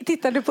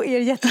tittade på er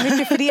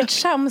jättemycket för ert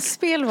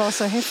samspel var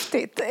så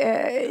häftigt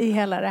i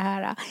hela det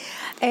här.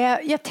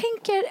 Jag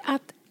tänker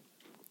att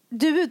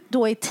du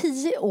då är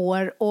 10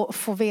 år och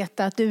får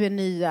veta att du är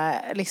nya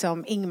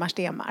liksom Ingmar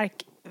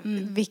Stenmark.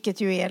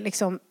 Vilket ju är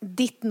liksom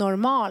ditt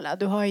normala.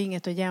 Du har ju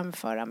inget att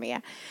jämföra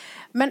med.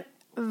 Men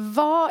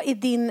vad i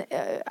din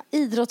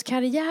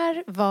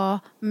idrottskarriär var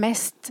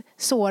mest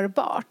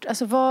sårbart?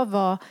 Alltså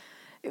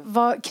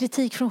var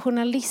kritik från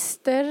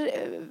journalister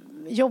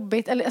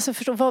jobbigt? Eller, alltså,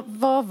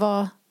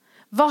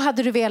 vad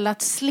hade du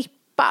velat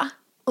slippa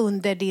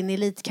under din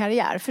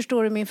elitkarriär?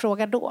 Förstår du min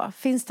fråga då?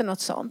 Finns det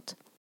något sånt?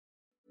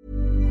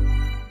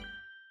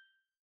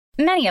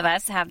 Many of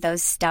us have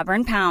those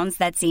stubborn pounds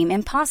that seem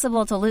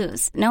impossible to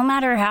lose, no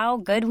matter how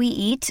good we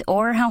eat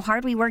or how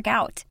hard we work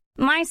out.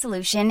 My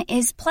solution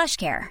is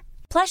PlushCare.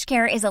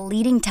 PlushCare is a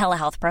leading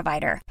telehealth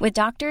provider with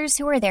doctors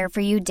who are there for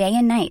you day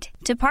and night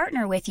to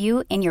partner with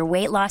you in your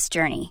weight loss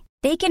journey.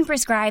 They can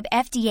prescribe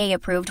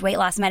FDA-approved weight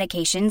loss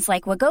medications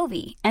like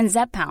Wegovy and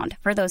Zepbound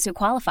for those who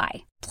qualify.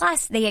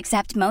 Plus, they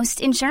accept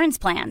most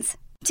insurance plans.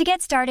 To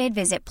get started,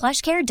 visit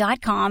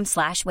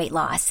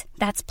plushcare.com/weightloss.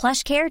 That's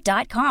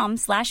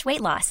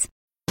plushcare.com/weightloss.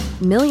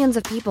 Millions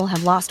of people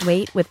have lost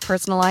weight with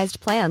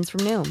personalized plans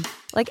from Noom.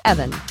 Like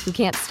Evan, who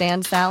can't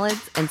stand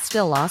salads and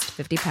still lost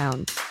 50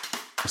 pounds.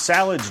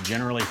 Salads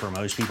generally for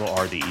most people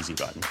are the easy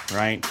button,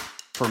 right?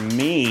 For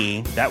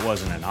me, that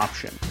wasn't an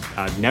option.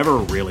 I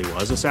never really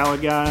was a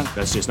salad guy.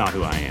 That's just not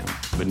who I am.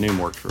 But Noom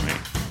worked for me.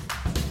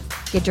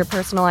 Get your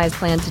personalized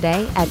plan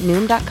today at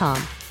Noom.com.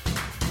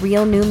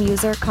 Real Noom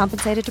user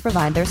compensated to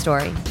provide their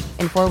story.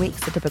 In 4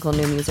 weeks, the typical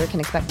Noom user can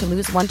expect to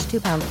lose 1 to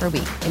 2 pounds per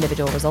week.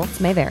 Individual results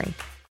may vary.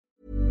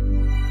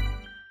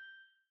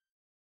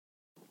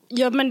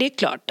 Ja, men det är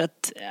klart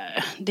att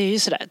det är ju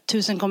sådär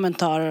 1000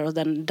 kommentarer och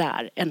den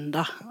där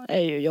enda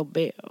är ju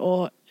jobbig.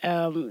 Och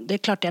det är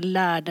klart jag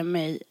lärde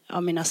mig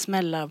av mina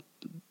smällar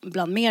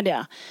bland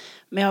media.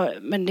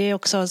 Men det är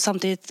också,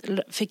 samtidigt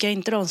fick jag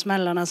inte de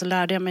smällarna så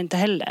lärde jag mig inte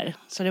heller.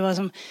 Så det var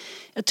som,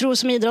 jag tror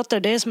som idrottare,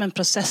 det är som en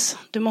process.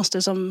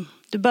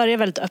 Du börjar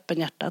väldigt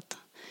öppenhjärtat.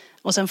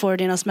 Och sen får du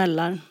dina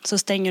smällar, så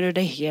stänger du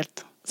dig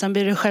helt. Sen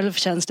blir du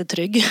självkänsligt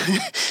trygg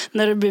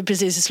när du blir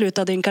precis i slutet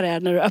av din karriär,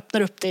 när du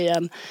öppnar upp det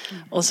igen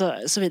och så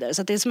vidare.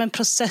 Så det är som en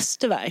process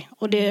tyvärr.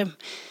 Och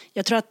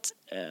jag tror att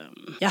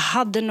jag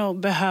hade nog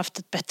behövt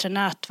ett bättre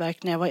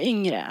nätverk när jag var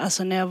yngre.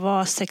 Alltså när jag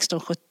var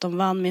 16-17,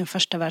 vann min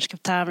första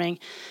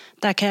världscuptävling.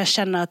 Där kan jag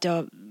känna att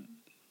jag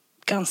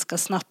ganska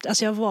snabbt,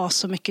 alltså jag var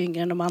så mycket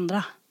yngre än de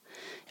andra.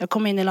 Jag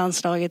kom in i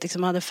landslaget,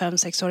 liksom hade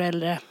 5-6 år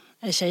äldre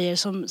tjejer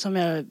som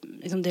jag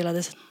liksom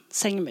delade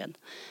säng med.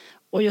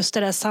 Och just det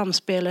där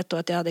samspelet då,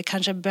 att jag hade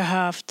kanske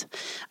behövt,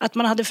 att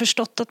man hade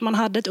förstått att man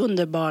hade ett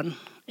underbarn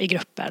i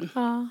gruppen.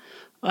 Ja.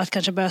 Och att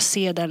kanske börja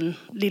se den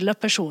lilla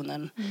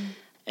personen.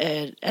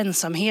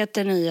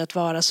 Ensamheten i att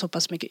vara så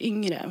pass mycket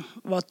yngre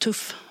var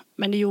tuff.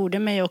 Men det gjorde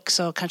mig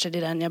också kanske det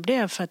den jag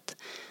blev, för att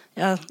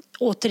jag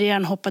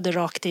återigen hoppade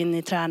rakt in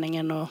i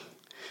träningen och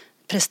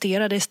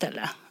presterade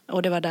istället.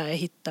 Och det var där jag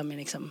hittade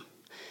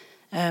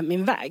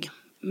min väg.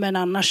 Men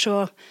annars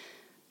så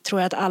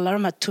tror jag att alla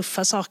de här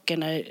tuffa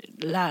sakerna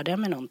lärde jag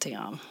mig någonting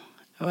av.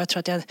 Och jag tror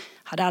att jag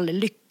hade aldrig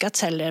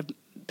lyckats heller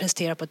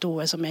prestera på ett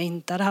OS som jag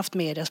inte hade haft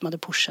media som hade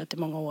pushat i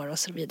många år och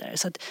så vidare.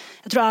 Så att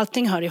jag tror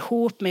allting hör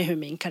ihop med hur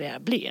min karriär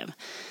blev.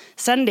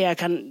 Sen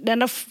den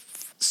enda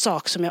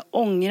sak som jag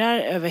ångrar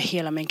över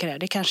hela min karriär,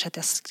 det är kanske att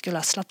jag skulle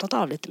ha slappnat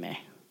av lite mer.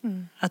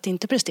 Att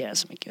inte prestera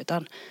så mycket,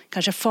 utan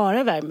kanske fara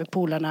iväg med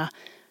polarna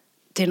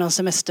till någon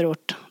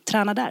semesterort,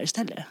 träna där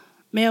istället.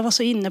 Men jag var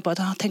så inne på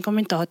att tänk om vi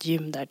inte har ett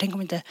gym där, tänk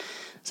om inte,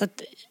 så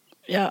att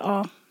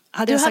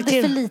hade du jag sagt hade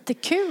till, för lite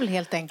kul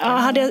helt enkelt.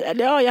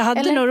 Jag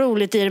hade nog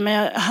roligt i det, men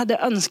jag hade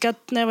önskat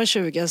när jag var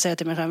 20 att säga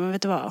till mig själv, men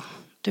vet du vad,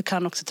 du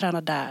kan också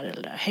träna där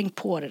eller där. Häng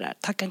på det där,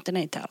 tacka inte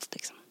nej till allt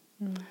liksom.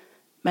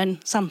 Men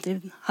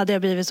samtidigt hade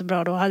jag blivit så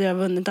bra då, hade jag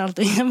vunnit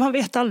allting. Man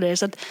vet aldrig,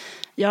 så att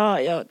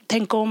jag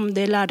tänk om,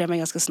 det lärde jag mig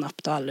ganska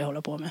snabbt och aldrig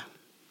hålla på med.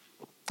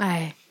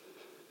 Nej.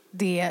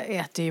 Det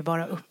äter ju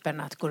bara upp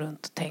en att gå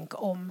runt och tänka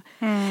om.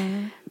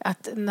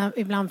 Att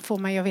ibland får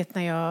man, jag vet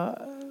när jag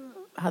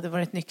hade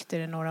varit nykter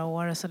i några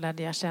år och så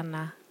lärde jag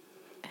känna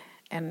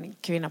en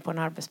kvinna på en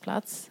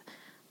arbetsplats.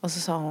 Och så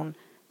sa hon,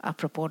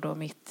 apropå då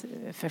mitt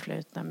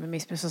förflutna med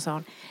missbruk, så sa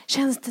hon,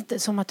 känns det inte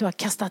som att du har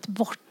kastat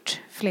bort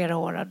flera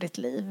år av ditt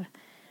liv?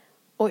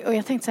 Och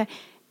jag tänkte så här,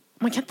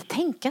 man kan inte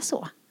tänka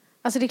så.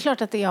 Alltså det är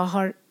klart att jag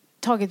har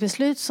tagit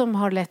beslut som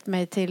har lett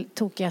mig till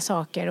tokiga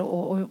saker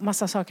och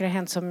massa saker har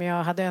hänt som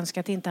jag hade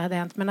önskat inte hade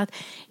hänt. Men att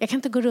jag kan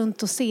inte gå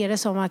runt och se det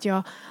som att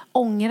jag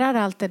ångrar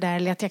allt det där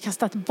eller att jag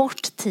kastat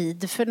bort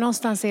tid. För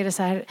någonstans är det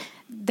så här,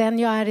 den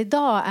jag är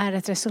idag är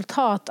ett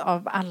resultat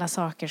av alla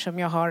saker som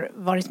jag har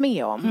varit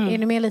med om. Är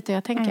ni med lite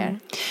jag tänker?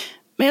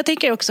 Men jag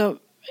tänker också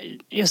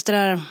just det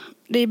där,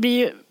 det blir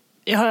ju,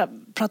 jag har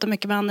pratat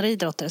mycket med andra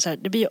idrottare så här,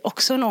 det blir ju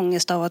också en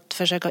ångest av att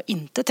försöka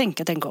inte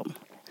tänka om.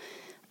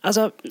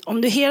 Alltså,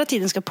 om du hela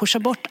tiden ska pusha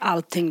bort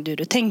allting du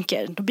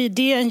tänker, då blir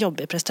det en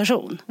jobbig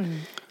prestation.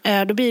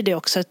 Då blir det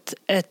också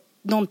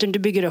någonting du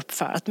bygger upp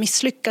för att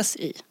misslyckas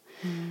i.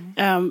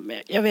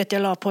 Jag vet,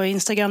 jag la på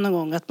Instagram någon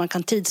gång att man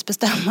kan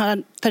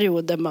tidsbestämma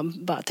perioder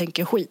man bara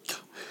tänker skit.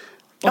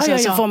 Och sen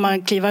så får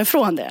man kliva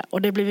ifrån det.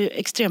 Och det blir ju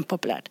extremt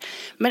populärt.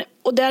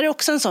 Och det är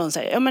också en sån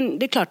säg. Ja, men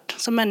det är klart,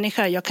 som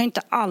människa, jag kan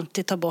inte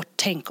alltid ta bort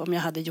tänk om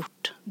jag hade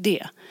gjort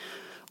det.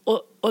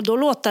 Och då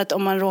låter att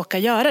om man råkar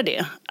göra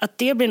det, att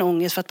det blir en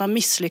ångest för att man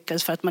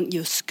misslyckas för att man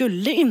just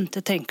skulle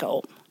inte tänka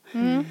om.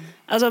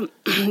 Alltså,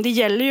 det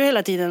gäller ju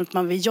hela tiden att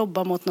man vill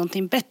jobba mot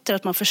någonting bättre,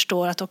 att man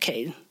förstår att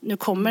okej, nu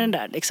kommer den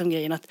där liksom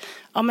grejen att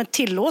ja, men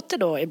tillåt det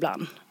då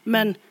ibland,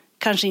 men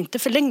kanske inte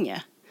för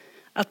länge.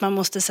 Att man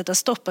måste sätta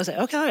stopp och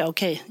säga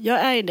okej, jag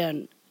är i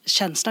den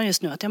känslan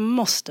just nu att jag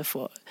måste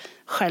få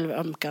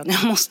självömkan.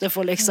 Jag måste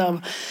få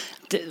liksom...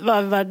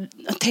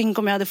 tänk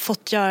om jag hade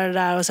fått göra det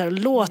där och så här,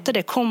 låta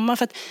det komma.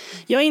 För att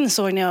jag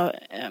insåg när jag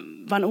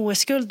vann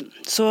OS-guld,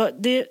 så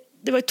det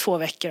var ju 2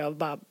 veckor av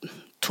bara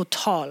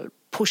total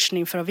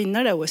pushning för att vinna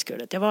det där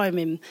OS-guldet. Jag var i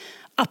min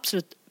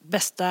absolut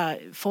bästa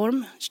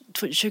form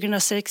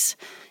 2006.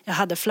 Jag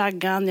hade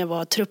flaggan, jag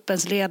var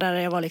truppens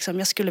ledare,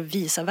 jag skulle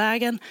visa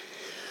vägen.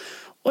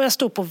 Och jag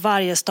stod på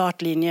varje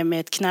startlinje med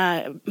ett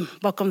knä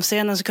bakom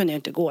scenen, så kunde jag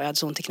inte gå, jag hade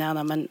så ont i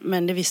knäna,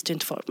 men det visste ju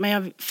inte folk.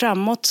 Men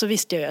framåt så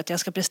visste jag att jag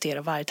ska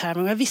prestera varje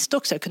tävling, och jag visste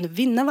också att jag kunde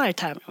vinna varje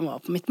tävling och vara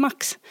på mitt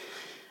max.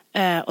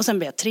 Och sen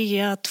blev jag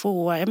 3,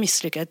 2, jag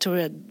misslyckades, jag tror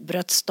jag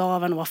bröt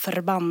staven och var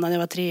förbannad. Jag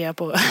var 3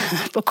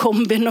 på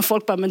kombin och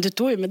folk bara, men du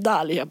tog ju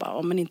medalj. Jag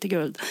bara, men inte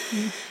guld.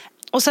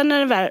 Och sen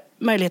när väl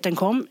möjligheten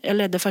kom, jag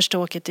ledde första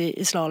åket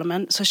i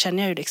slalomen, så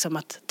kände jag ju liksom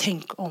att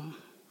tänk om.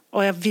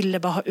 Och jag ville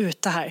bara ha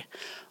ut det här.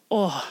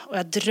 Och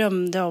jag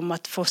drömde om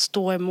att få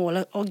stå i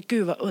målet.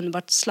 Gud vad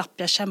underbart, slapp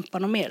jag kämpa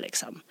något mer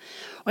liksom.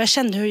 Och jag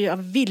kände hur jag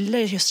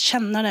ville just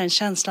känna den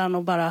känslan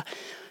och bara...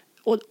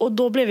 Och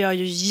då blev jag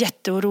ju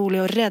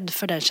jätteorolig och rädd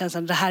för den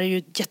känslan. Det här är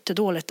ju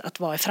jättedåligt att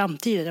vara i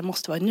framtiden. Det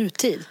måste vara i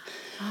nutid.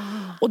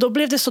 Och då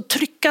blev det så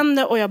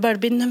tryckande och jag började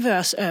bli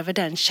nervös över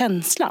den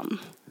känslan.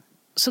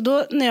 Så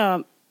då när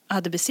jag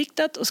hade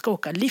besiktat och ska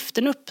åka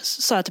liften upp,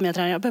 så sa jag till mina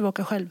tränare, jag behöver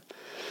åka själv.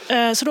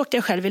 Så då åkte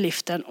jag själv i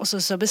liften och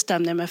så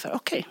bestämde jag mig för,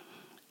 okej,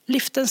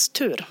 liftens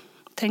tur.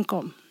 Tänk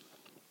om.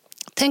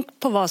 Tänk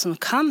på vad som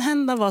kan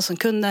hända, vad som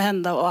kunde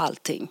hända och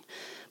allting.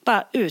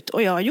 Bara ut.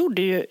 Och jag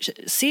gjorde ju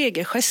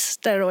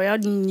segergester och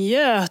jag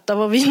njöt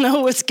av att vinna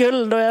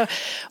OS-guld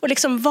och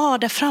liksom var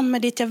där framme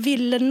dit jag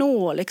ville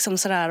nå liksom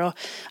sådär, och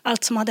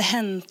allt som hade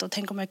hänt, och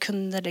tänk om jag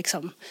kunde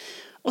liksom.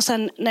 Och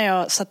sen när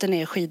jag satte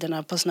ner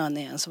skidorna på snön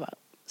igen så var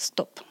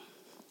stopp.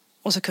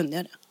 Och så kunde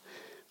jag det.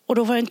 Och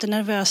då var jag inte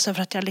nervös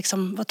över att jag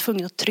liksom var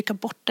tvungen att trycka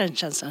bort den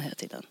känslan hela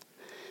tiden.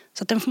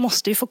 Så att den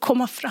måste ju få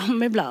komma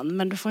fram ibland,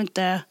 men du får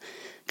inte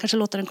kanske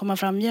låta den komma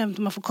fram jämt,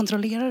 man får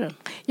kontrollera den.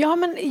 Ja,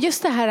 men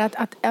just det här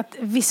att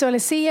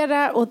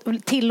visualisera och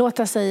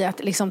tillåta sig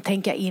att liksom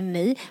tänka in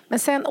i, men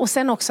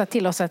sen också att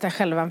tillåta sig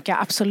självömka,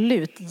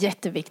 absolut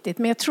jätteviktigt.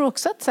 Men jag tror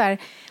också att så här,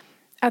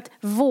 att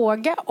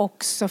våga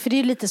också, för det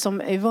är lite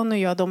som Yvonne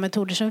och jag, de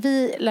metoder som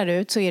vi lär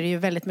ut, så är det ju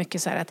väldigt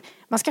mycket så här att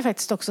man ska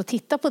faktiskt också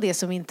titta på det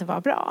som inte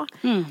var bra.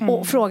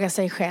 Och fråga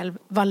sig själv,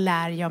 vad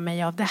lär jag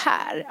mig av det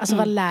här? Alltså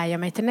vad lär jag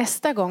mig till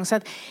nästa gång? Så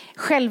att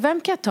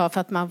självömka ta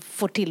för att man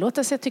får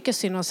tillåta sig att tycka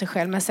synd om sig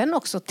själv, men sen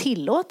också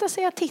tillåta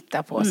sig att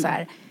titta på så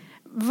här,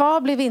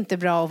 vad blev inte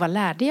bra och vad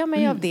lärde jag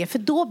mig av det? För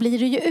då blir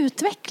det ju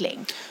utveckling.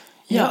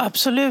 Ja,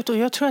 absolut. Och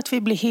jag tror att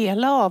vi blir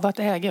hela av att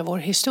äga vår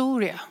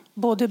historia.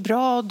 Både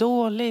bra,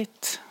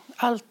 dåligt,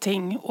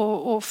 allting.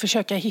 Och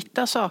försöka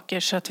hitta saker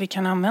så att vi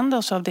kan använda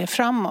oss av det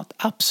framåt.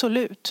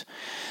 Absolut.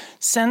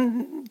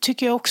 Sen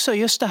tycker jag också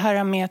just det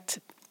här med att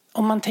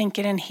om man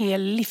tänker en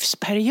hel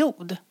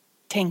livsperiod,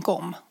 tänk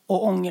om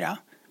och ångra.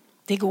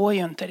 Det går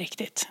ju inte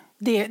riktigt.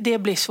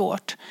 Det blir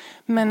svårt.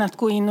 Men att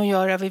gå in och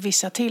göra vid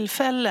vissa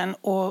tillfällen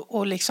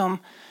och liksom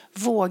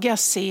våga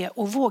se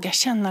och våga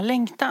känna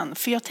längtan.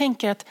 För jag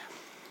tänker att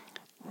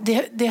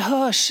det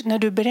hörs när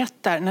du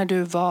berättar,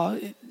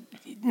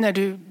 när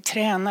du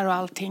tränar och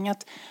allting,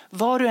 att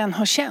vad du än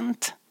har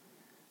känt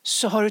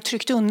så har du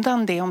tryckt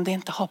undan det om det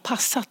inte har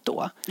passat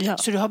då. Ja.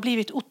 Så du har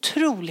blivit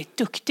otroligt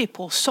duktig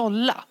på att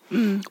sålla.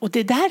 Och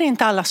det där är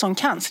inte alla som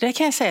kan. Så det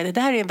kan jag säga, det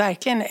där är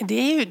verkligen,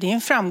 det är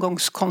en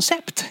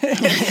framgångskoncept.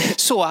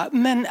 Så,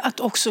 men att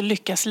också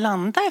lyckas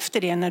landa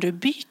efter det när du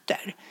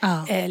byter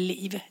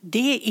liv,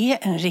 det är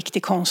en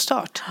riktig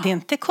konstart. Det är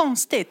inte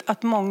konstigt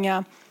att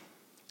många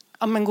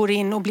går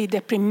in och blir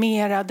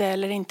deprimerade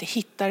eller inte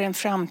hittar en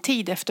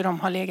framtid efter de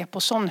har legat på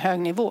sån hög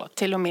nivå,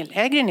 till och med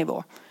lägre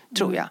nivå,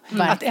 tror jag,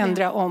 att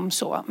ändra om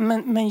så.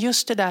 Men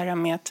just det där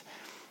med att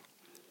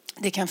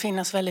det kan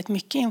finnas väldigt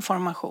mycket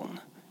information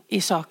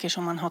i saker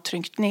som man har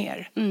tryckt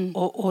ner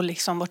och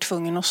liksom varit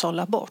tvungen att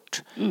sålla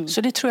bort.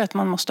 Så det tror jag att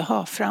man måste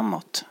ha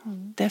framåt,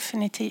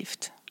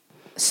 definitivt.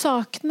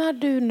 Saknar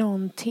du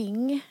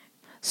någonting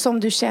som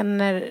du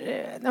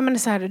känner,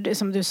 så här,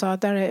 som du sa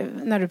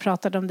när du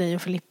pratade om dig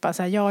och Filippa,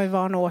 så här, jag är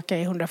van att åka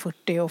i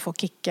 140 och få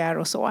kickar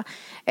och så.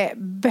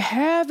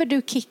 Behöver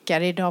du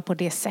kickar idag på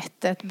det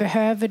sättet?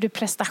 Behöver du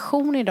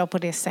prestation idag på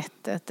det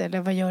sättet? Eller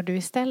vad gör du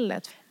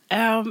istället?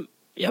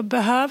 Jag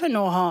behöver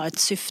nog ha ett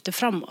syfte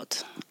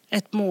framåt.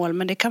 Ett mål,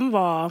 men det kan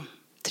vara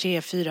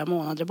 3-4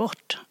 månader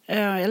bort.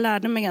 Jag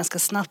lärde mig ganska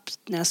snabbt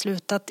när jag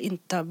slutat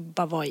inte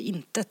bara vara i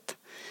intet.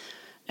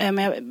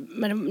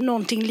 Men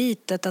någonting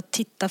litet att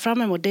titta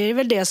fram emot. Det är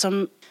väl det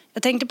som...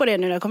 Jag tänkte på det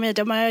nu när jag kom hit.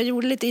 Jag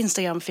gjorde lite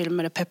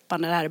Instagram-filmer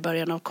peppande där i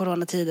början av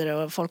coronatider.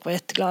 Och folk var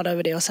jätteglada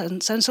över det. Och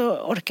sen så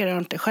orkade jag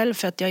inte själv.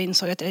 För att jag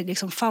insåg att jag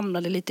liksom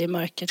famlade lite i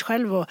mörkret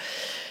själv. Och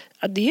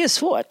det är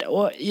svårt.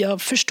 Och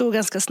jag förstod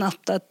ganska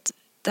snabbt att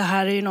det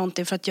här är ju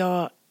någonting för att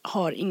jag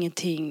har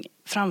ingenting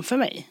framför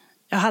mig.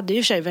 Jag hade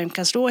ju Vem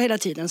kan slå hela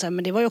tiden.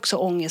 Men det var ju också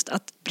ångest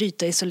att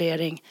bryta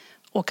isolering.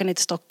 åka ner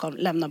till Stockholm,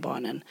 lämna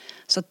barnen.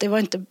 Så att det var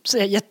inte så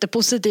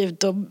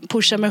jättepositivt att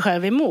pusha mig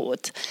själv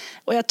emot.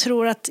 Och jag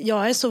tror att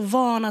jag är så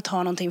van att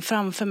ha någonting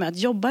framför mig att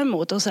jobba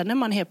emot. Och sen när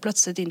man helt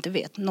plötsligt inte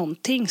vet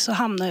någonting så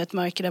hamnar jag i ett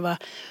mörker där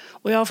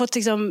och jag har fått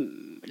liksom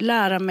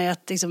lära mig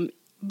att liksom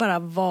bara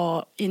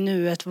vara i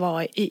nuet,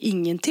 vara i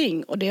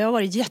ingenting. Och det har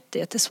varit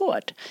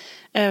jättesvårt.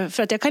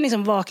 För att jag kan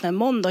liksom vakna en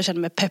måndag och känna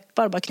mig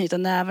peppar och bara knyta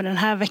näven den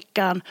här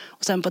veckan.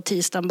 Och sen på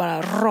tisdagen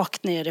bara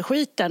rakt ner i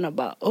skiten och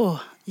bara,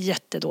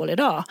 jättedålig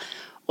dag.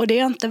 Och det är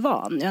jag inte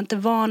van. Jag är inte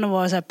van att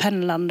vara så här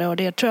pendlande, och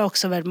det tror jag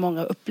också väldigt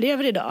många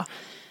upplever idag.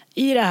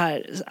 I det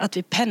här att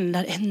vi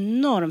pendlar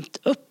enormt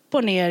upp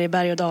och ner i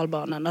berg- och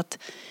dalbanan. Att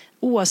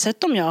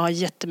oavsett om jag har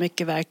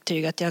jättemycket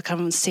verktyg, att jag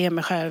kan se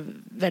mig själv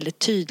väldigt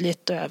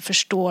tydligt och jag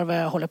förstår vad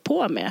jag håller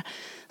på med,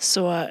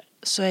 så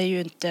är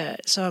ju inte,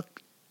 så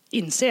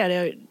inser jag det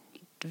är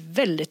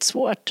väldigt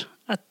svårt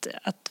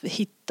att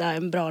hitta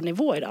en bra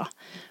nivå idag.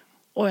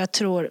 Och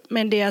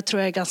men det jag tror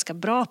jag är ganska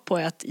bra på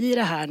är att i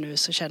det här nu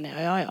så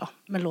känner jag,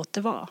 men låt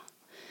det vara.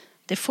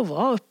 Det får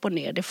vara upp och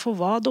ner, det får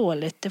vara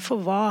dåligt, det får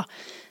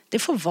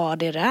vara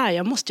det är.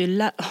 Jag måste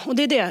ju och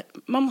det är det,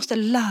 man måste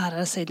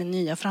lära sig den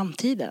nya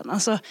framtiden.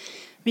 Alltså,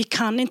 vi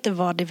kan inte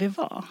vara det vi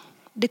var.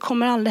 Det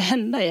kommer aldrig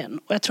hända igen.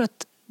 Och jag tror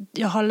att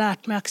jag har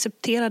lärt mig att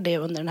acceptera det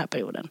under den här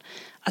perioden.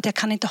 Att jag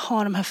kan inte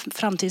ha de här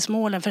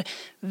framtidsmålen. För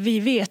vi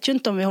vet ju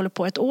inte om vi håller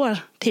på ett år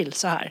till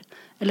så här.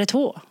 Eller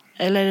 2.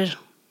 Eller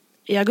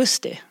i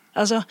augusti.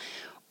 Alltså,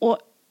 och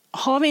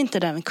har vi inte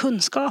den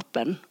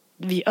kunskapen.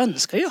 Vi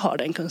önskar ju ha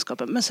den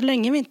kunskapen. Men så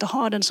länge vi inte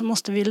har den så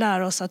måste vi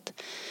lära oss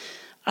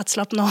att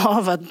slappna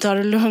av, att ta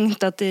det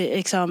lugnt, att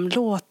liksom,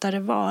 låta det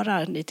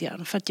vara lite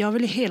grann. För att jag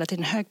vill ju hela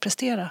tiden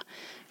högprestera.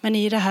 Men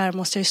i det här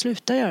måste jag ju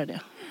sluta göra det.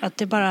 Att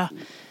det bara,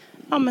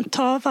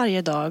 ta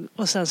varje dag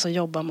och sen så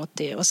jobba mot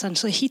det. Och sen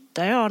så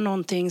hittar jag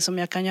någonting som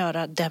jag kan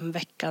göra den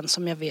veckan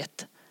som jag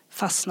vet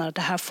fastnar.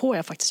 Det här får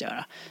jag faktiskt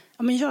göra.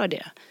 Ja, men gör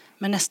det.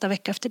 Men nästa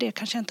vecka efter det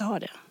kanske jag inte har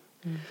det.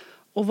 Mm.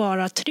 Och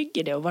vara trygg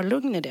i det och vara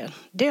lugn i det.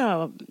 Det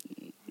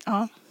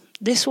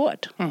är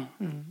svårt.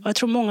 Och jag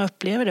tror många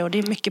upplever det. Och det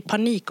är mycket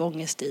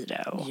panikångest i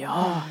det.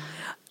 Ja,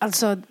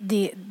 alltså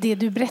det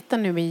du berättar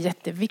nu är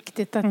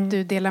jätteviktigt att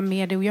du delar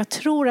med dig. Och jag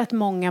tror att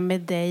många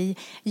med dig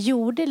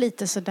gjorde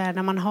lite sådär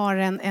när man har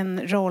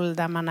en roll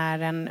där man är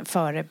en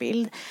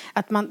förebild.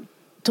 Att man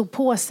tog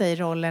på sig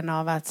rollen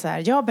av att så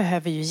här, jag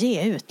behöver ju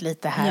ge ut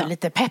lite här,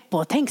 lite pepp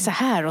och tänk så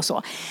här och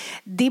så.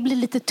 Det blir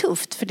lite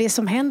tufft, för det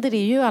som händer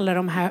är ju alla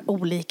de här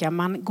olika,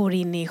 man går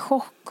in i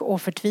chock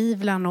och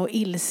förtvivlan och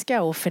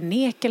ilska och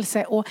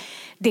förnekelse, och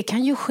det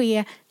kan ju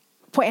ske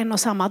på en och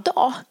samma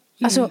dag.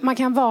 Alltså man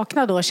kan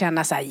vakna då och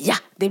känna så här, ja,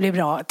 det blir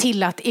bra,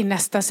 till att i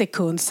nästa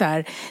sekund så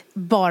här,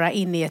 bara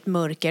in i ett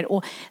mörker,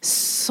 och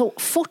så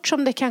fort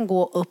som det kan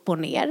gå upp och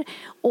ner.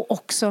 Och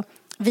också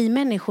vi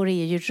människor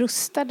är ju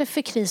rustade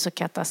för kris och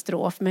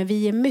katastrof, men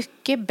vi är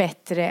mycket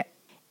bättre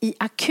i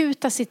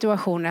akuta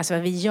situationer, alltså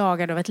vi är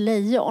jagade av ett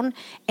lejon,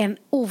 än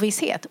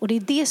ovisshet. Och det är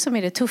det som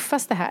är det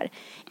tuffaste här.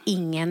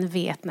 Ingen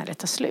vet när det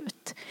tar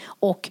slut.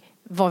 Och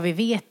vad vi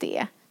vet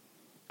är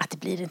att det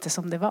blir inte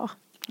som det var.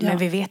 Men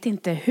vi vet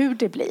inte hur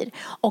det blir.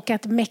 Och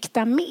att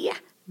mäkta med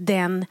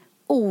den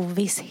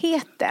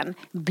ovissheten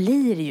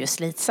blir ju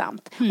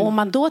slitsamt. Och om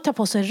man då tar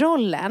på sig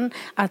rollen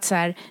att så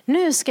här,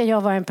 nu ska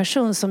jag vara en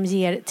person som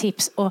ger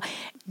tips, och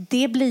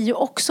det blir ju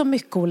också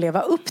mycket att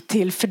leva upp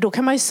till, för då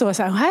kan man ju så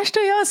här, här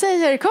står jag och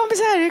säger,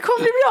 kompisar, det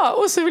kommer bli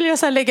bra, och så vill jag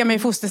så här lägga mig i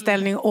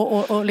fosterställning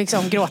och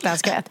liksom gråta en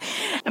skvätt.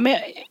 Men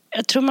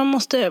jag tror man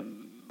måste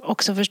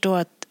också förstå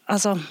att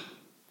alltså,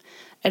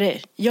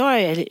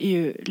 jag är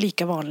ju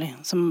lika vanlig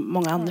som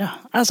många andra.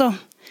 Alltså,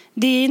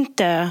 det är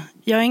inte,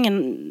 jag är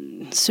ingen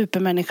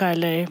supermänniska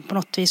eller på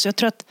något vis. Jag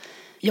tror att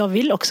jag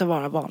vill också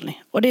vara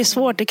vanlig. Och det är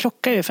svårt, det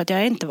krockar ju för att jag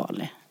är inte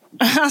vanlig.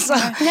 Alltså,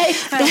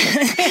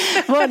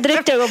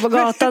 direkt jag går på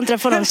gatan och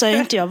träffar dem så är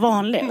inte jag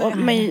vanlig.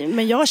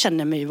 Men jag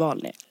känner mig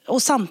vanlig.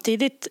 Och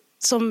samtidigt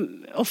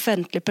som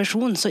offentlig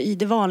person, så i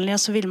det vanliga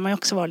så vill man ju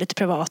också vara lite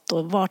privat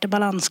och vara till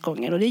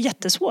balansgången, och det är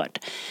jättesvårt.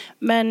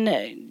 Men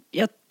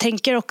jag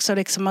tänker också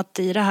liksom att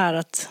i det här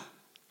att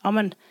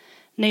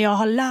när jag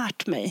har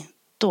lärt mig,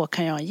 då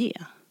kan jag ge.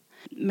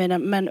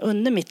 Men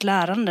under mitt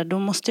lärande, då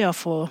måste jag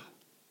få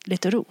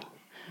lite ro.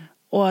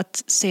 Och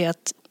att se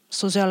att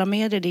sociala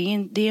medier,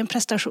 det är en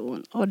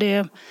prestation. Och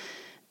det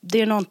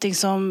är någonting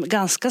som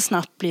ganska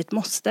snabbt blir ett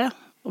måste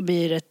och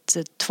blir ett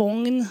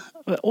tvång.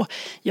 Och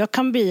jag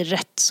kan bli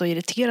rätt så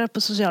irriterad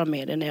på sociala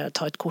medier när jag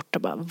tar ett kort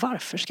och bara,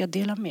 varför ska jag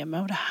dela med mig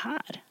av det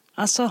här?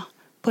 Alltså,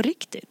 på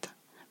riktigt.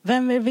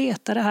 Vem vill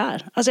veta det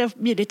här? Alltså jag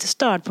blir lite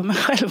störd på mig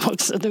själv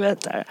också, du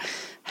vet det.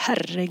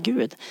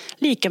 Herregud.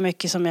 Lika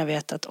mycket som jag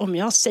vet att om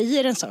jag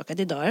säger en sak att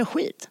idag är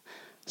skit,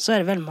 så är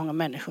det väldigt många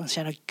människor som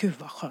känner, gud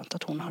vad skönt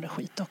att hon har det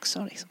skit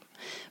också. Liksom.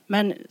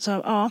 Men så,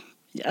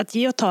 att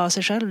ge och ta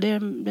sig själv, det är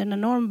en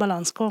enorm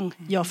balansgång.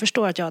 Jag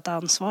förstår att jag har ett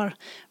ansvar,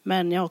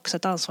 men jag har också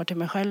ett ansvar till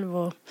mig själv.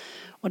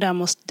 Och där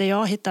måste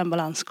jag hitta en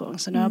balansgång.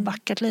 Så nu har jag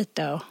backat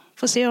lite och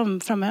får se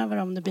framöver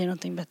om det blir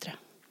någonting bättre.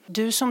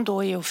 Du som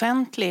då är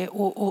offentlig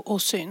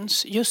och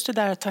syns, just det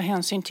där att ta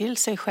hänsyn till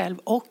sig själv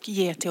och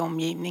ge till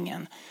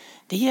omgivningen.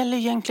 Det gäller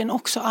egentligen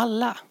också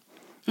alla.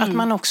 Att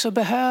man också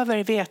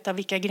behöver veta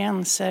vilka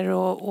gränser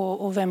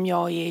och vem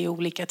jag är i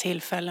olika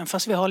tillfällen.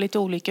 Fast vi har lite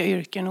olika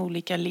yrken,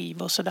 olika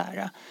liv och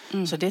sådär.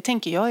 Så det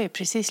tänker jag är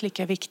precis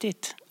lika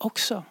viktigt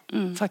också.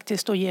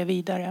 Faktiskt att ge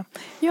vidare.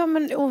 Ja,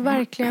 men och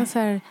verkligen så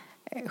här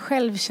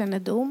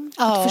självkännedom.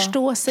 Att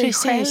förstå sig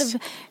själv.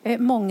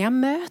 Många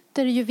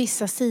möter ju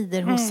vissa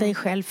sidor hos sig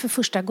själv för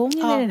första gången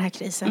i den här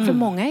krisen. För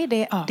många är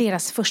det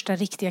deras första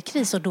riktiga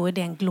kris och då är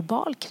det en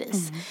global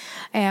kris.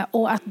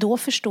 Och att då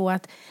förstå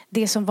att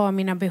det som var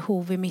mina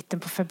behov i mitten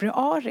på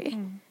februari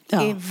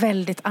är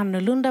väldigt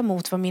annorlunda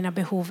mot vad mina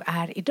behov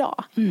är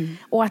idag.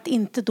 Och att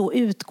inte då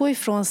utgå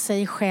ifrån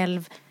sig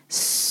själv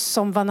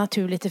som var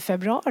naturligt i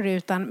februari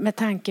utan med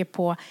tanke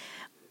på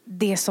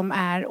det som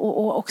är,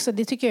 och också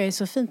det tycker jag är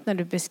så fint när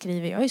du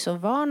beskriver, jag är så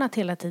van att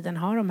hela tiden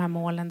ha de här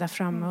målen där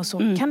framme och så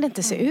kan det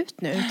inte se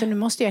ut nu, utan nu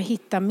måste jag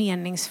hitta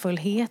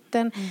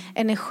meningsfullheten,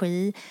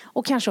 energi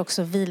och kanske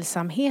också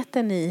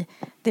vilsamheten i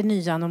det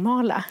nya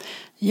normala.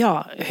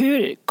 Ja,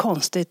 hur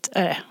konstigt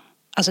är det?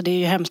 Alltså det är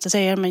ju hemskt att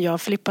säga, men jag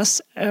och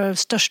Filippas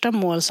största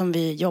mål som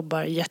vi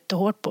jobbar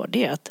jättehårt på,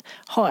 det är att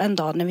ha en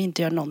dag när vi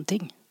inte gör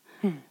någonting.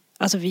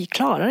 Alltså vi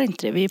klarar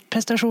inte det. Vi är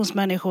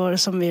prestationsmänniskor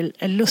som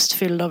är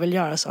lustfyllda och vill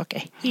göra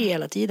saker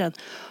hela tiden.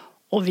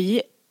 Och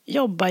vi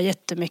jobbar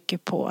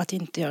jättemycket på att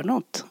inte göra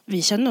något.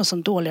 Vi känner oss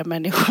som dåliga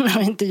människor när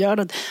vi inte gör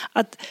något.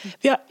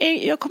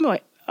 Jag kommer ihåg,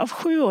 av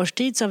 7 års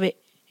tid så har vi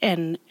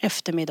en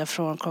eftermiddag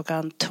från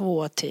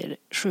 2 till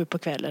 7 på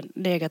kvällen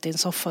legat i en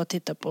soffa och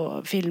tittat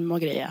på film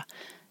och grejer.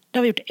 Det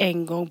har vi gjort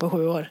en gång på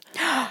 7 år.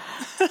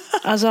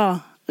 Alltså...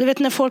 Du vet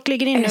när folk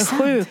ligger inne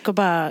sjuk och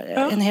bara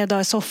en hel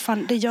dag i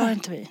soffan, det gör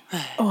inte vi.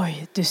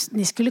 Oj,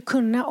 ni skulle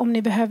kunna, om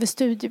ni behöver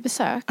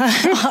studiebesök,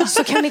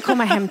 så kan ni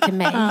komma hem till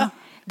mig.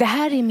 Det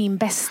här är min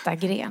bästa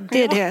gren.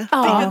 Det är det.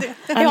 Ja,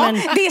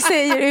 det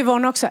säger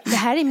Yvonne också. Det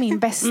här är min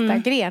bästa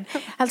gren.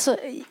 Alltså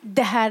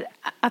det här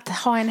att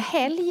ha en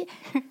helg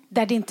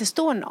där det inte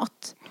står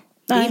något.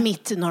 Det är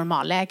mitt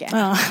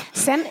normalläge.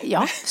 Sen,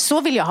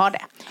 så vill jag ha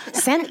det.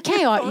 Sen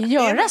kan jag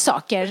göra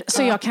saker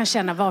så jag kan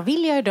känna, vad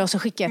vill jag idag? Så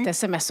skickar jag ett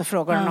sms och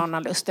frågar om någon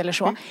har lust eller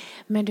så.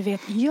 Men du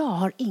vet, jag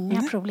har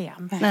inga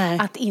problem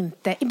att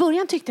inte... I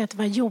början tyckte jag att det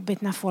var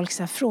jobbigt när folk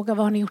så här, frågar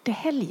vad har ni gjort i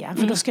helgen?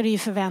 För då ska det ju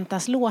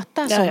förväntas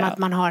låta som att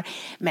man har...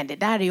 Men det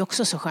där är ju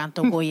också så skönt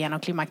att gå igenom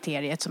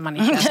klimakteriet så man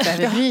inte ens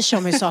behöver bry sig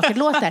om hur saker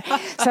låter.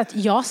 Så att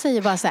jag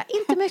säger bara så här,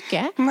 inte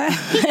mycket.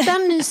 Hitta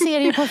en ny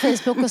serie på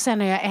Facebook och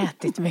sen har jag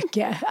ätit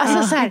mycket.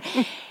 Alltså så här,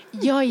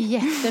 jag är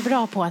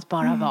jättebra på att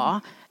bara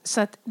vara.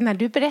 Så att när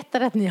du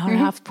berättar att ni har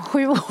haft på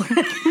 7 år.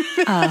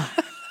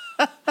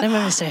 Nej, men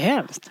det är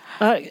hemskt.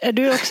 Är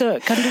du också,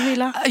 kan du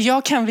vila?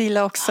 Jag kan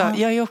vila också.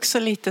 Jag är också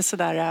lite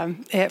sådär...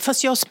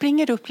 fast jag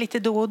springer upp lite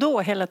då och då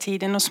hela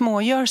tiden och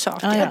smågör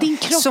saker. Ja, din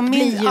kropp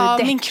blir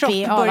ju min kropp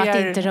börjar, av att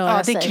inte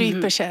röra sig. Det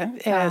kryper sig.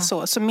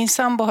 Så min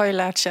sambo har ju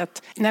lärt sig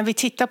att när vi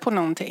tittar på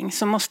någonting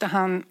så måste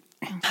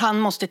han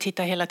måste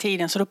titta hela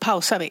tiden, så då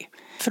pausar vi.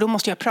 För då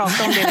måste jag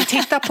prata om det vi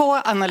tittar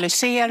på,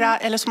 analysera,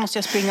 eller så måste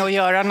jag springa och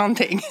göra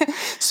någonting.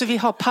 Så vi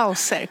har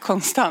pauser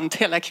konstant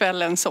hela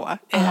kvällen så.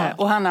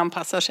 Och han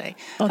anpassar sig.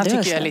 Han tycker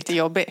jag är lite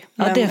jobbig.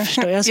 Ja, det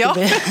förstår jag.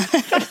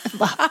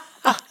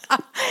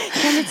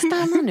 Kan vi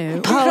stanna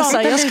nu?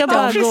 Pausa, jag ska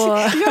bara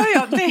gå.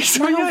 Ja, det är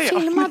så när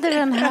hon filmade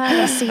den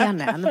här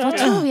scenen, vad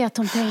tror vi att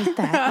hon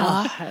tänkte?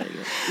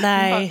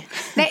 Nej,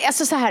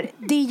 alltså så här,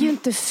 det är ju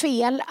inte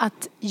fel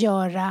att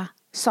göra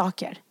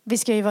saker. Vi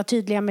ska ju vara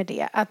tydliga med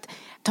det. Att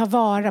ta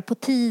vara på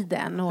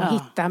tiden och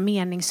hitta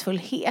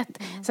meningsfullhet.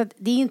 Så att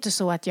det är inte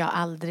så att jag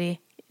aldrig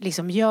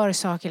liksom gör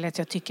saker eller att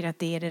jag tycker att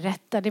det är det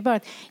rätta. Det är bara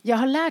att jag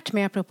har lärt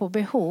mig apropå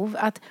behov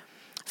att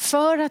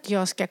för att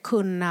jag ska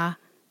kunna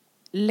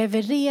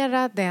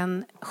leverera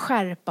den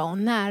skärpa och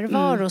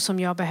närvaro som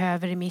jag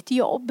behöver i mitt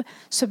jobb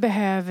så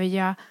behöver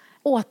jag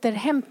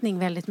återhämtning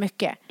väldigt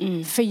mycket.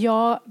 För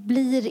jag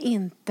blir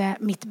inte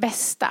mitt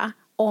bästa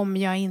om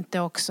jag inte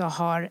också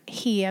har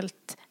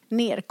helt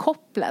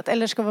nerkopplat.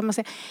 Eller ska man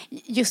säga,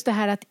 just det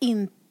här att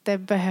inte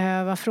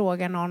behöva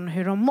fråga någon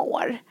hur de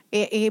mår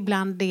är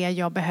ibland det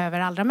jag behöver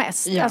allra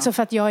mest. Alltså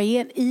för att jag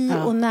är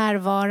och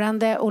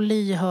närvarande och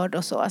lyhörd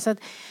och så. Så att,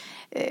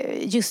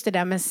 just det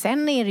där. Men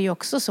sen är det ju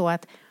också så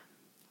att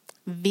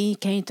vi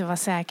kan ju inte vara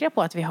säkra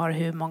på att vi har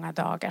hur många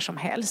dagar som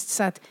helst.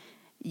 Så att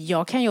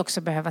jag kan ju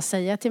också behöva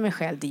säga till mig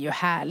själv, det är ju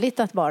härligt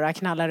att bara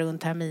knalla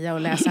runt här Mia och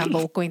läsa en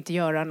bok och inte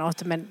göra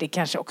något. Men det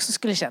kanske också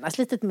skulle kännas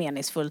lite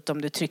meningsfullt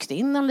om du tryckte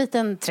in en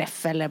liten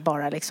träff eller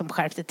bara liksom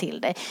skärpte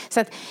till dig. Så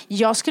att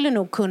jag skulle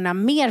nog kunna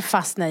mer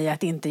fastna i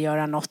att inte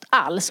göra något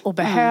alls och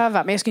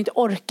behöva. Men jag skulle inte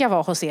orka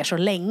vara hos er så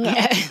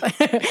länge.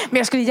 Men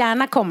jag skulle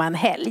gärna komma en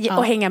helg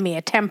och hänga med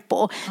i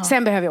tempo.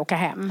 Sen behöver jag åka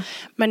hem.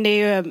 Men det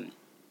är ju,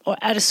 och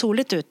är det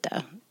soligt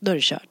ute, då är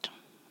det kört.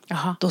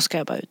 Jaha. Då ska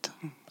jag bara ut.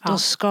 Då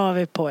ska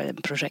vi på en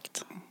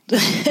projekt.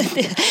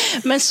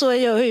 Men så är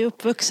jag ju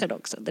uppvuxen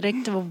också.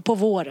 Direkt på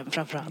våren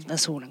framförallt när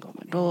solen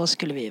kommer. Då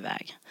skulle vi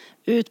iväg.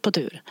 Ut på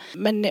tur.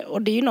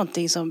 Och det är ju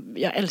någonting som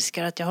jag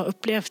älskar att jag har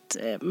upplevt.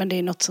 Men det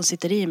är något som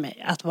sitter i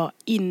mig. Att vara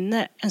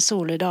inne en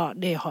solig dag,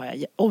 det har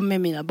jag. Och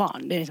med mina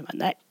barn. Det är liksom,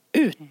 nej,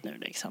 ut nu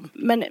liksom.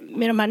 Men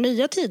med de här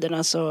nya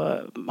tiderna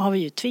så har vi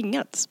ju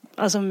tvingats.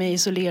 Alltså med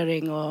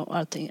isolering och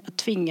allting.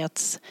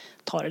 Tvingats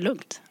ta det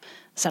lugnt.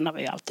 Sen har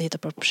vi ju alltid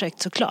hittat på ett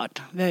projekt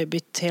såklart. Vi har ju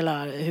bytt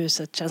hela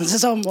huset känns det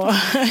som. Och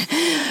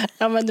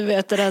ja men du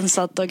vet,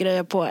 rensat och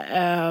grejer på.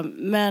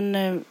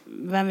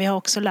 Men vi har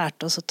också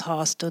lärt oss att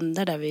ta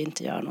stunder där vi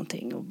inte gör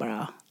någonting.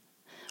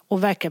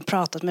 Och verkligen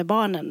pratat med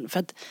barnen. För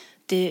att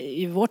det är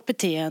ju vårt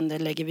beteende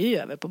lägger vi ju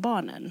över på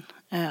barnen.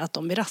 Att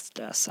de blir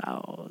rastlösa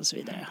och så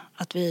vidare.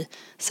 Att vi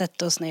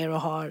sätter oss ner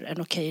och har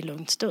en okej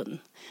lugn stund.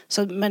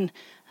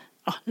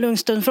 Lugn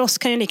stund för oss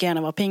kan ju lika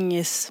gärna vara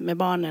pingis med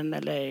barnen.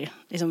 Eller,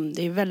 liksom,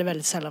 det är väldigt,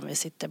 väldigt sällan vi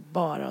sitter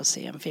bara och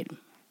ser en film.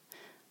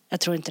 Jag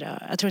tror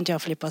inte jag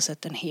och Filippa har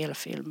sett en hel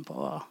film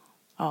på...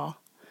 Ja,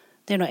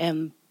 det är nog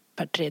en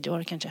per 3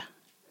 år kanske.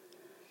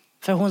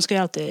 För hon ska ju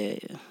alltid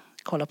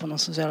kolla på några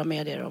sociala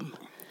medier om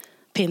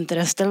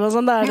Pinterest eller något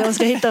sånt där. Hon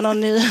ska hitta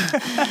någon ny...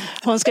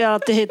 Hon ska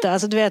alltid hitta...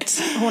 Alltså du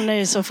vet, hon är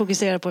ju så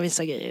fokuserad på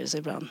vissa grejer så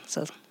ibland.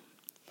 Så,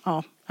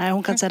 ja,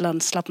 hon kan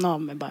sällan slappna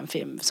av med bara en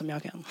film som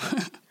jag kan.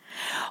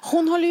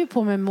 Hon håller ju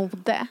på med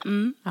mode.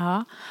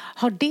 Ja.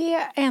 Har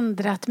det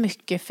ändrat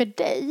mycket för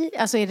dig?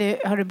 Alltså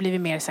har du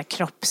blivit mer så här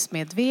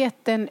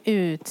kroppsmedveten,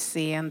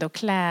 utseende och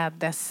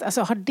klädes?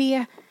 Alltså har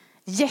det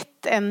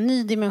gett en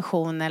ny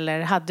dimension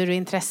eller hade du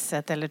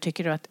intresset eller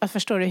tycker du att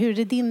förstår du, hur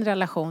är din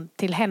relation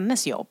till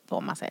hennes jobb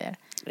om man säger?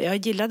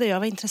 Jag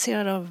var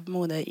intresserad av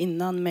mode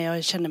innan men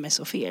jag kände mig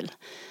så fel.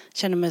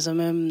 Kände mig som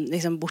en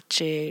liksom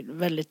butchig,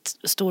 väldigt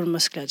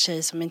stormusklad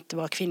tjej som inte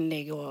var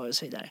kvinnlig och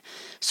så vidare.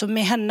 Så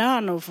med henne har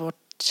jag nog fått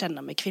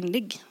känna mig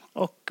kvinnlig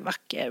och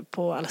vacker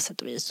på alla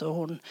sätt och vis. Och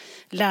hon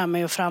lär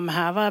mig att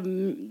framhäva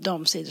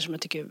de sidor som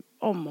jag tycker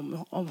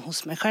om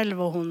hos mig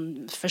själv och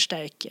hon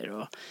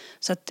förstärker.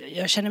 Så att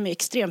jag känner mig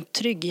extremt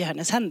trygg i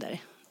hennes händer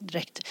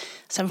direkt.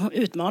 Sen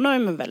utmanar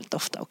jag mig väldigt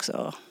ofta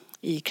också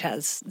i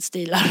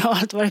klädstilar och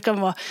allt vad det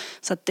kan vara.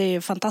 Så att det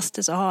är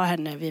fantastiskt att ha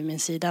henne vid min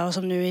sida. Och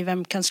som nu i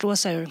Vem kan slå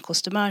sig är en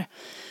kostymör.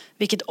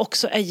 Vilket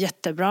också är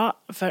jättebra.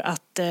 För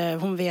att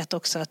hon vet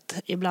också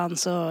att ibland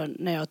så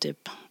när jag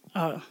typ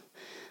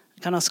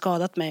kan ha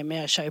skadat mig men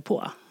jag kör ju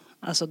på.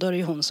 Alltså då är det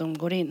ju hon som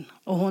går in.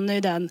 Och hon är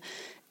ju den...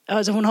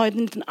 Alltså hon har ju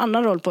en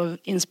annan roll på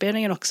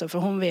inspelningen också. För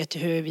hon vet ju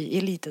hur vi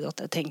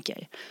elitidrottare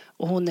tänker.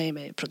 Och hon är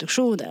med i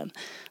produktionen.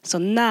 Så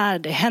när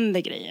det händer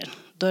grejer...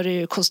 Då är det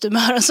ju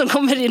kostymören som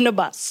kommer in och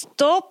bara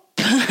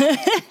stopp.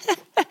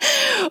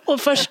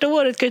 Och första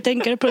året kan du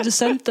tänka dig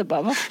producenter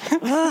bara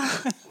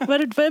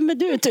vem är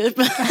du typ?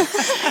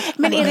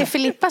 Men är det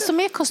Filippa som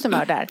är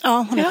kostymör där?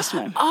 Ja, hon är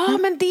kostymör. Ja,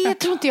 men det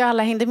tror inte jag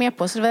alla hängde med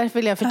på så därför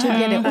vill jag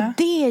förtydliga det. Och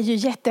det är ju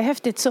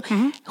jättehäftigt. Så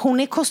hon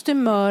är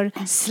kostymör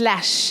 /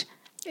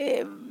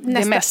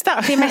 det mesta.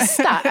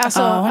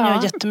 Alltså, hon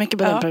gör jättemycket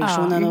på den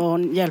produktionen och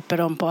hon hjälper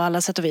dem på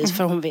alla sätt och vis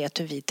för hon vet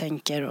hur vi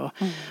tänker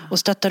och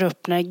stöttar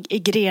upp i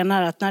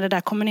grenar att när det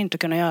där kommer ni inte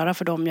kunna göra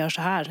för de gör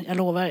så här, jag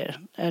lovar er,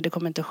 det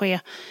kommer inte ske.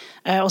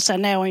 Och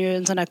sen är hon ju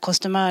en sån där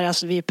kostymör,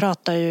 alltså vi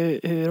pratar ju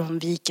hur hon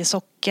viker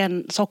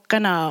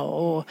sockarna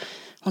och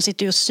hon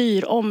sitter ju och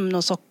syr om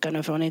några sockar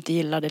nu för hon inte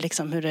gillade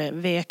liksom hur det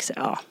veks,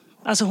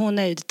 Alltså hon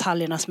är ju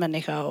detaljernas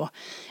människa och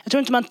jag tror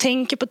inte man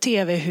tänker på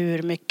tv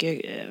hur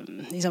mycket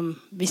liksom,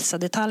 vissa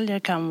detaljer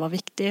kan vara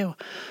viktiga och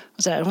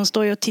så här. Hon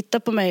står ju och tittar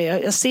på mig.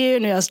 Jag ser ju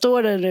när jag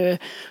står där nu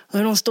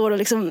hur hon står och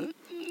liksom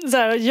så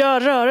här, gör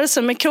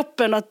rörelser med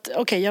kroppen att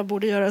okej, jag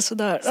borde göra så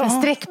där. Så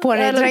sträck på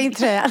dig, dra in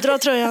tröjan. Dra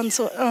tröjan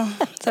så.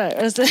 Så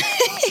här.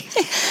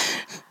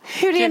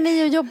 Hur är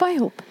ni att jobba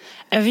ihop?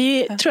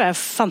 Vi tror jag är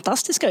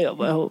fantastiska att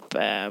jobba ihop.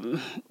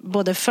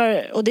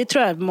 Och det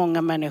tror jag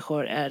många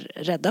människor är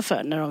rädda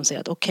för när de ser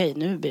att okej,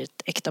 nu blir det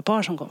ett äkta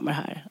par som kommer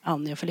här.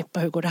 Annie och Filippa,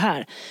 hur går det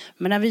här?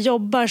 Men när vi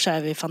jobbar så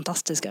är vi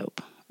fantastiska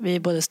ihop. Vi är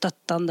både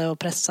stöttande och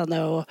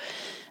pressande och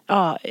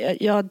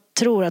jag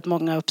tror att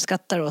många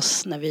uppskattar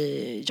oss när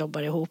vi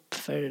jobbar ihop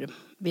för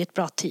vi är ett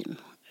bra team.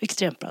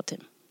 Extremt bra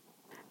team.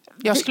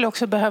 Jag skulle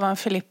också behöva en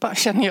Filippa,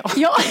 känner jag.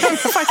 Ja,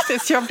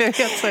 faktiskt. Jag blev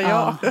helt så,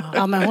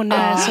 Ja, men hon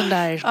är sån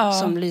där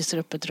som lyser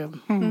upp ett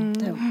rum.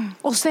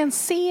 Och sen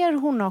ser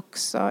hon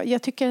också,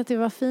 jag tycker att det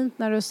var fint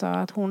när du sa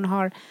att hon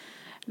har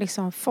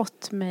liksom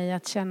fått mig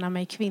att känna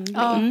mig kvinnlig.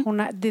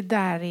 Det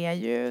där är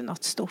ju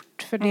något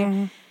stort. För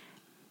det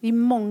är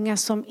många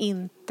som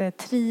inte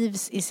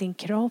trivs i sin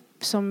kropp.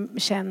 Som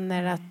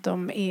känner att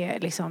de är,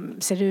 liksom,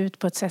 ser ut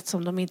på ett sätt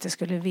som de inte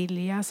skulle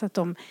vilja. Så att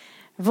de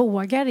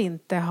vågar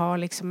inte ha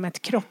liksom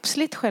ett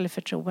kroppsligt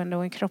självförtroende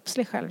och en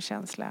kroppslig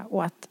självkänsla.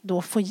 Och att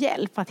då få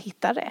hjälp att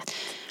hitta rätt.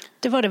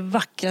 Det var det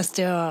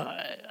vackraste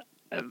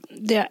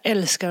det jag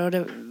älskar och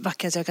det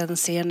vackraste jag kan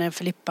se när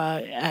Filippa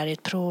är i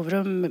ett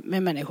provrum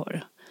med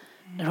människor.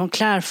 När hon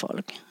klär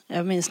folk.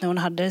 Jag minns när hon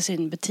hade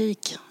sin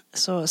butik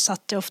så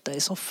satt jag ofta i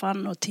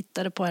soffan och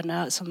tittade på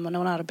henne som när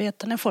hon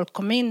arbetade. När folk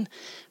kom in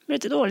med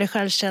lite dålig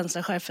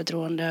självkänsla,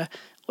 självförtroende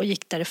och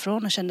gick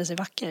därifrån och kände sig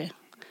vacker.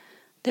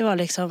 Det var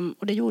liksom,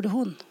 och det gjorde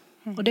hon.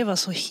 Och det var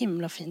så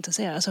himla fint att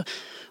se. Alltså,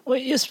 och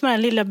just med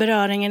den lilla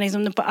beröringen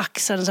liksom på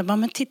axeln. Så bara,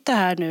 men titta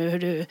här nu hur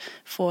du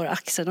får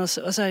axeln. Och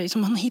så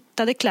liksom, hon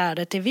hittade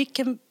kläder till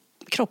vilken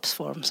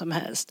kroppsform som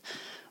helst.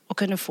 Och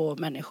kunde få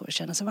människor att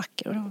känna sig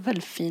vackra. Och det var en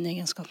väldigt fin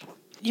egenskap.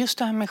 Just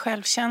det här med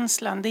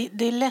självkänslan.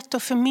 Det är lätt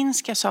att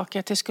förminska saker,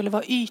 att det skulle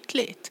vara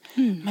ytligt.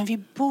 Men vi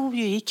bor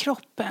ju i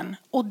kroppen.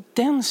 Och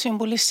den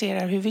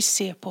symboliserar hur vi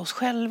ser på oss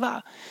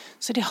själva.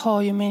 Så det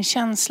har ju med en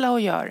känsla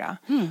att göra.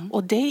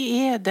 Och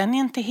den är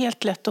inte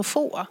helt lätt att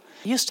få.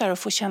 Just det här att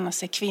få känna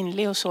sig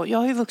kvinnlig och så. Jag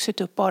har ju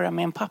vuxit upp bara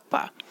med en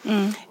pappa.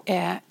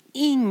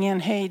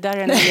 Ingen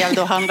höjdare när det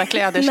gällde att handla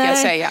kläder, ska jag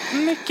säga.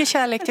 Mycket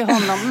kärlek till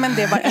honom, men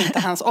det var inte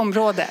hans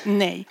område.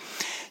 Nej.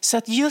 Så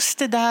att just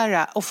det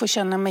där att få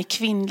känna mig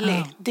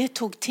kvinnlig, det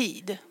tog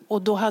tid.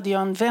 Och då hade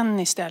jag en vän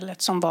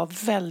istället som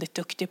var väldigt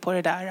duktig på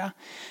det där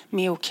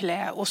med att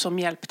klä och som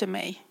hjälpte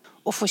mig.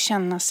 Och få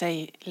känna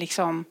sig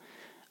liksom,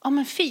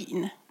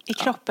 fin i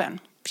kroppen.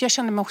 För jag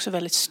kände mig också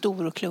väldigt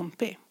stor och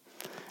klumpig.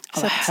 Så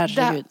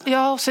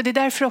så det är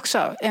därför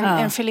också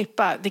en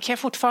Filippa, det kan jag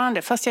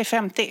fortfarande, fast jag är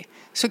 50,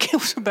 så kan jag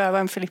också behöva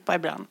en Filippa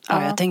ibland.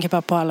 Ja, jag tänker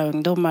bara på alla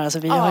ungdomar, alltså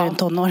vi har ju en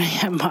tonåring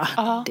hemma.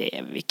 Det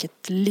är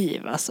vilket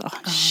liv alltså.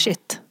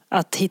 Shit,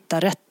 att hitta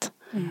rätt,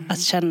 att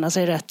känna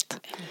sig rätt.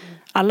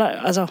 Alla,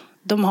 alltså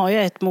de har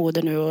ju ett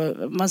mode nu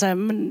och man säger,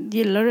 men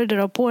gillar du det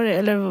då på det?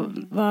 Eller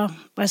vad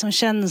är det som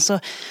känns?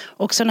 Och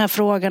också den här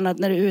frågan att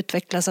när det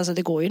utvecklas, alltså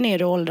det går ju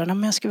ner i åldrarna,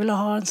 men jag skulle vilja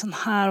ha en sån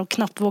här och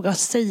knappt våga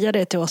säga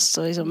det till oss.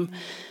 Och liksom,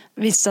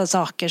 vissa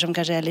saker som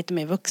kanske är lite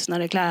mer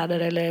vuxnare kläder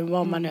eller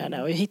vad man nu är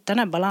där. Och hitta den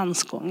här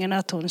balansgången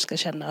att hon ska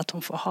känna att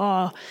hon får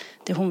ha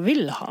det hon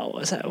vill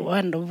ha och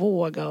ändå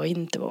våga och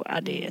inte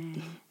våga. Det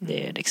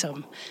är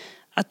liksom...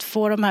 Att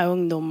få de här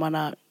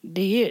ungdomarna,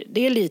 det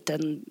är lite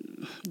en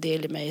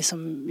del i mig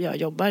som jag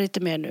jobbar lite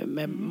mer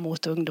nu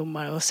mot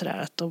ungdomar och sådär.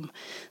 Att de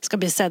ska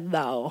bli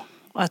sedda och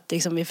att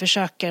liksom vi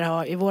försöker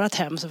ha, i vårat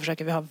hem så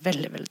försöker vi ha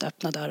väldigt, väldigt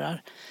öppna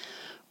dörrar.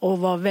 Och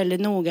vara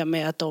väldigt noga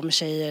med att de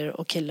tjejer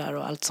och killar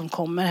och allt som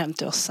kommer hem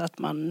till oss, att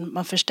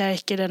man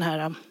förstärker den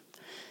här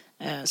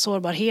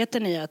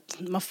sårbarheten i att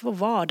man får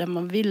vara där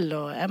man vill.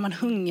 Och är man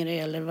hungrig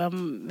eller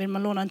vill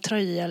man låna en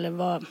tröja eller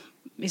vad...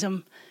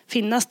 Liksom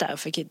finnas där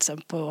för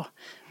kidsen på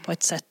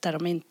ett sätt där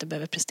de inte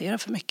behöver prestera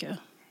för mycket.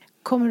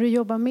 Kommer du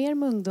jobba mer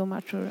med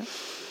ungdomar, tror du?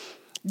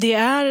 Det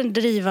är en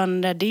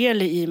drivande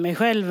del i mig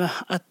själv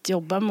att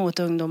jobba mot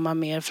ungdomar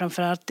mer.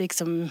 Framförallt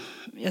liksom,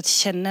 jag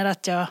känner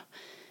att jag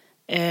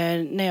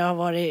när jag har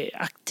varit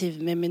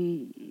aktiv med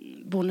min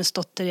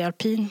bonusdotter i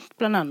alpin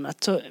bland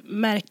annat, så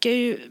märker jag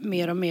ju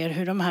mer och mer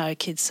hur de här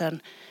kidsen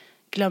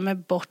glömmer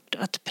bort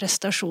att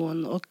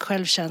prestation och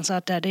självkänsla,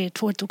 att det är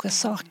två olika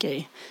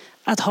saker.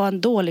 Att ha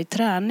en dålig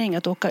träning,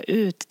 att åka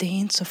ut, det är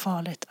inte så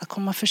farligt. Att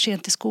komma för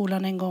sent till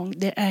skolan en gång,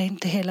 det är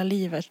inte hela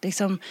livet.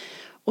 Liksom.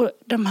 Och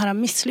de här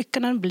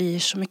misslyckandena blir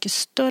så mycket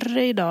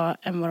större idag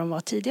än vad de var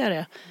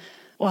tidigare.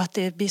 Och att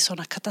det blir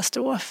sådana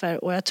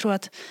katastrofer. Och jag tror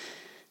att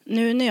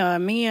nu när jag är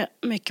med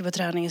mycket på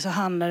träningen så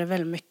handlar det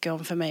väldigt mycket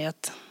om för mig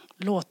att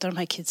låta de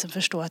här kidsen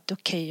förstå att det är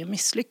okej att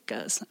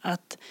misslyckas.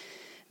 Att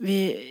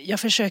jag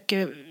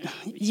försöker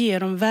ge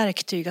dem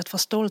verktyg att vara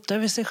stolta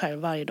över sig själv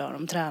varje dag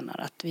de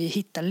tränar. Att vi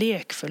hittar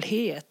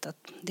lekfullhet.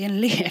 Att det är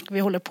en lek vi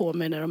håller på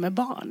med när de är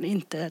barn.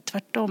 Inte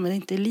tvärtom, men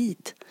inte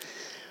elit.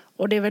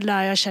 Och det är väl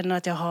där jag känner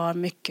att jag har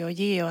mycket att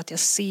ge. Och att jag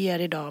ser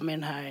idag med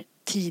den här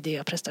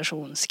tidiga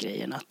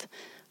prestationsgrejen att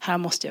här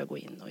måste jag gå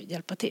in och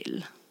hjälpa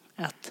till.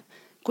 Att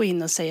gå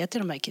in och säga till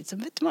de här kidsen,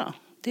 vet du vad?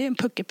 Det är en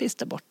puckelpist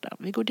där borta.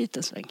 Vi går dit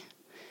en sväng.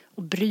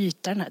 Och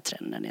bryta den här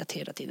trenden att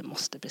hela tiden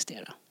måste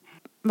prestera.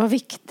 Vad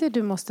viktig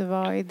du måste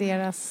vara i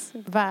deras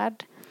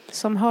värld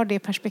som har det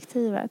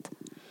perspektivet.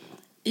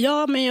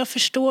 Ja, men jag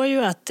förstår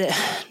ju att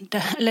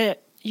eller,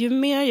 ju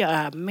mer jag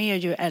är med,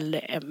 ju äldre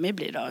Emmy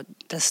blir då,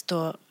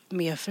 desto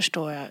mer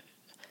förstår jag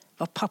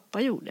vad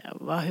pappa gjorde.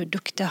 Hur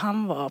duktig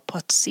han var på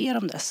att se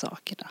de där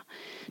sakerna.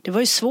 Det var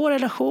ju svår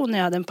relation när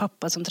jag hade en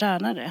pappa som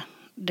tränare.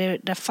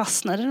 Där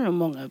fastnade det nog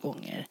många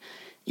gånger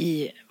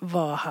i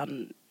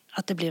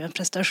att det blev en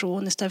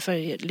prestation istället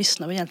för att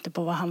lyssna egentligen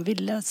på vad han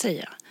ville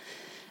säga.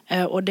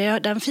 Och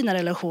den fina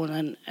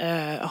relationen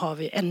har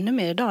vi ännu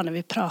mer idag när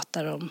vi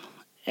pratar om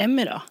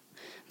Emmy då.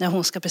 När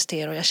hon ska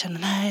prestera och jag känner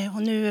nej,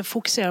 och nu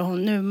fokuserar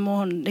hon, nu må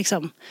hon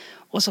liksom.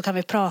 Och så kan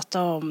vi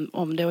prata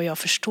om det och jag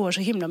förstår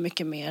så himla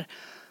mycket mer.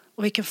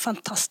 Och vilken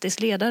fantastisk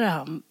ledare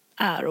han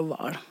är och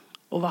var.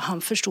 Och vad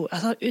han förstår.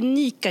 Alltså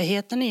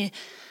unikheten i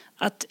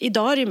att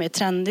idag är det mer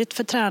trendigt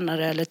för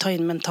tränare eller ta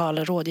in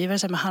mentala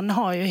rådgivare. Men han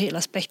har ju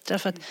hela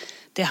spektrat. För att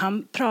det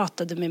han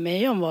pratade med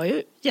mig om var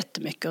ju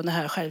jättemycket om det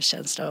här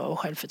självkänsla och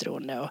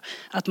självförtroende. Och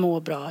att må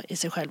bra i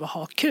sig själv och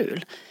ha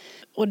kul.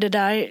 Och det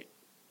där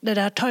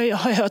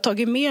har jag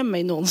tagit med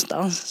mig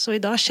någonstans. Så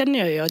idag känner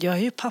jag ju att jag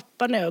är ju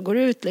pappa när jag går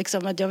ut.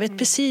 Liksom, att jag vet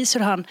precis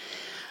hur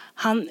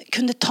han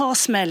kunde ta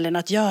smällen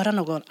att göra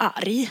någon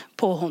arg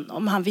på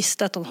honom. Han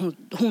visste att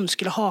hon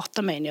skulle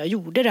hata mig när jag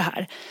gjorde det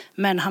här.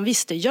 Men han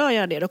visste, gör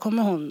jag det, då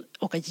kommer hon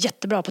åka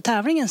jättebra på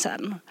tävlingen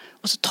sen.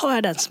 Och så tar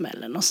jag den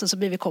smällen och sen så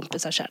blir vi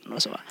kompisar sen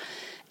och så.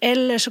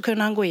 Eller så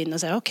kunde han gå in och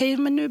säga, okej,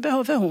 men nu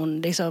behöver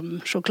hon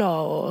liksom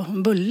choklad och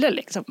en bulle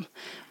liksom.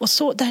 Och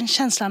så, den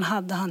känslan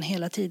hade han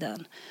hela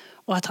tiden.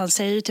 Och att han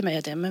säger till mig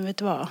att, men vet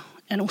du vad,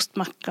 en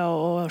ostmacka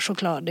och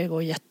choklad, det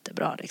går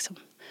jättebra liksom.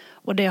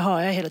 Och det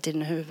har jag hela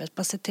tiden i huvudet.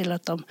 Bara se till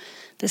att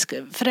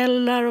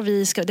föräldrar och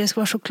det ska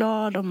vara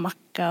choklad och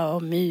macka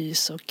och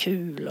mys och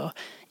kul och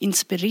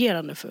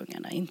inspirerande för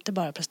ungarna. Inte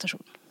bara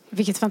prestation.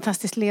 Vilket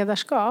fantastiskt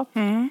ledarskap.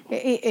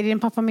 Är din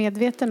pappa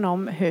medveten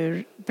om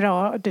hur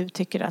bra du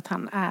tycker att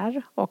han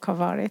är och har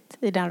varit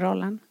i den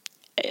rollen?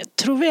 Jag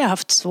tror vi har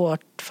haft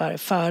svårt för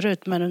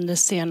förut, men under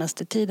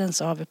senaste tiden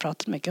så har vi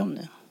pratat mycket om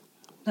det.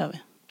 Det har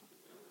vi.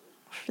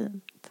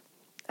 Fint.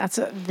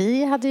 Alltså,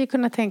 vi hade ju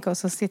kunnat tänka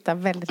oss att sitta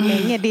väldigt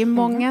länge. Det är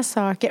många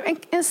saker.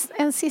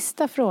 En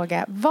sista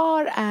fråga.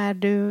 Var är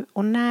du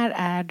och när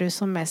är du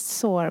som mest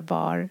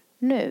sårbar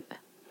nu?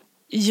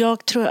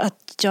 Jag tror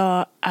att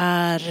jag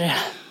är...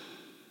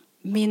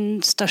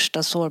 Min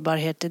största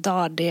sårbarhet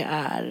idag, det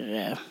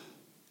är...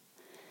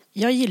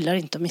 Jag gillar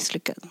inte att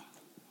misslyckas.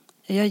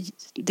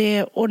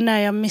 Och när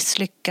jag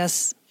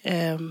misslyckas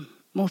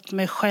mot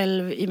mig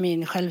själv i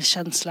min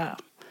självkänsla,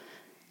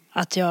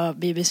 att jag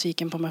blir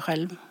besviken på mig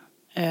själv.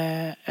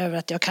 Över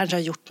att jag kanske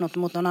har gjort något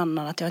mot någon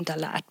annan, att jag inte har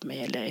lärt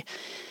mig. Eller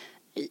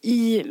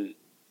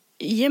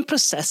i en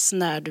process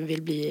när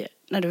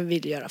du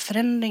vill göra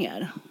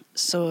förändringar,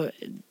 så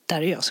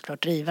där är jag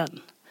såklart driven.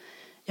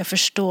 Jag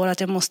förstår att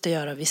jag måste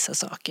göra vissa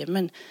saker.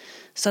 Men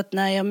så att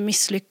när jag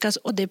misslyckas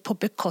och det är på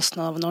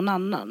bekostnad av någon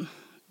annan,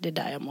 det är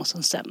där jag mår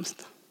som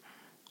sämst.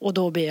 Och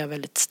då blir jag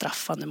väldigt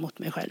straffande mot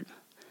mig själv.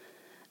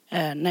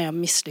 När jag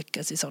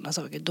misslyckas i sådana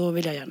saker, då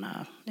vill jag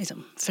gärna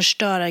liksom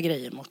förstöra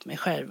grejer mot mig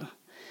själv.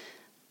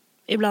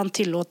 Ibland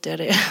tillåter jag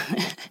det.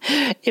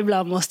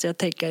 Ibland måste jag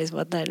tänka liksom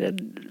att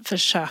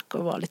försök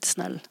att vara lite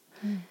snäll.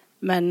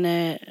 Men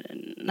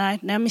nej,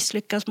 när jag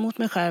misslyckas mot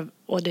mig själv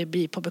och det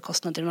blir på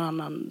bekostnad till någon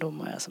annan, då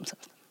mår jag som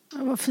sämst.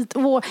 Vad fint.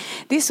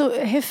 Det är så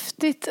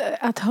häftigt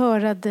att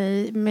höra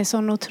dig med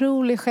sån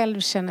otrolig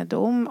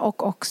självkännedom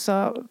och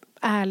också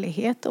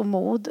ärlighet och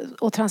mod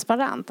och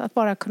transparent. Att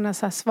bara kunna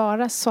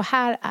svara så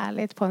här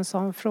ärligt på en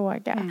sån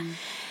fråga.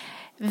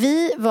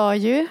 Vi var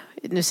ju,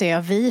 nu säger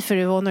jag vi, för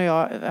Yvonne och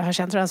jag har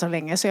känt varandra så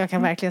länge så jag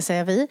kan verkligen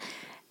säga vi.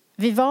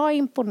 Vi var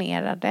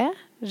imponerade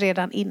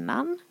redan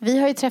innan. Vi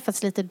har ju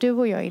träffats lite, du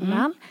och jag,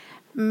 innan.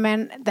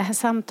 Men det här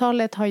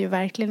samtalet har ju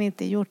verkligen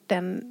inte gjort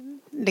den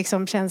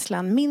liksom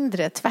känslan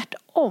mindre.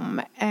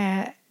 Tvärtom.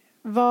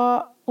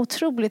 Vad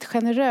otroligt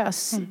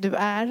generös du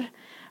är.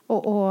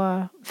 Och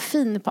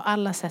fin på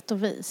alla sätt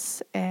och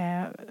vis.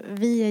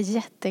 Vi är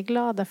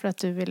jätteglada för att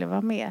du ville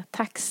vara med.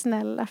 Tack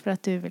snälla för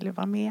att du ville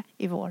vara med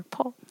i vår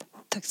podd.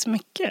 Tack så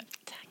mycket.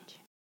 Tack.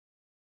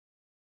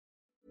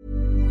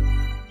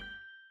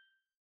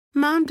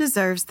 Mom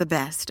deserves the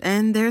best,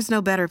 and there's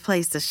no better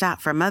place to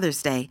shop for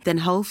Mother's Day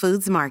than Whole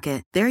Foods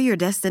Market. They're your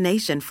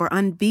destination for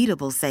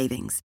unbeatable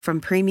savings, from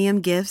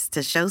premium gifts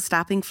to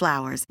show-stopping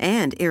flowers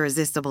and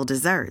irresistible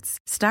desserts.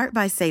 Start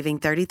by saving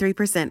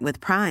 33% with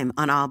Prime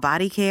on all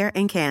body care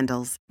and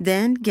candles.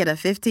 Then get a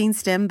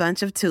 15-stem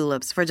bunch of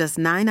tulips for just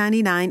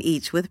 $9.99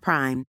 each with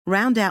Prime.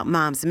 Round out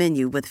Mom's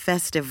menu with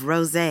festive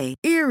rosé,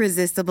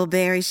 irresistible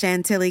berry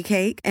chantilly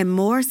cake, and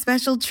more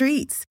special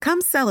treats.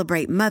 Come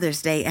celebrate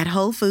Mother's Day at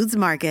Whole Foods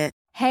Market.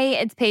 Hey,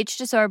 it's Paige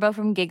DeSorbo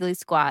from Giggly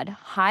Squad.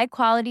 High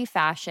quality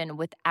fashion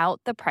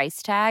without the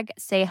price tag.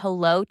 Say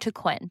hello to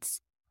Quince.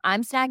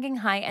 I'm snagging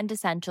high-end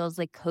essentials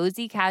like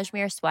cozy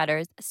cashmere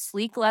sweaters,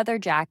 sleek leather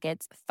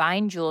jackets,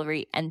 fine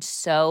jewelry, and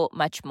so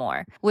much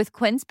more. With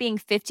Quince being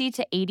 50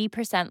 to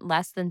 80%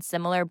 less than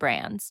similar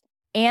brands.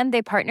 And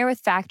they partner with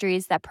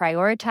factories that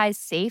prioritize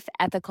safe,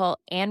 ethical,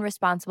 and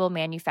responsible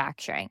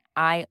manufacturing.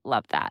 I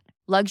love that.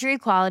 Luxury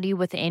quality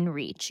within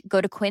reach.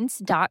 Go to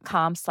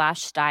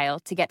quince.com/style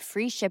to get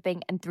free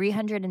shipping and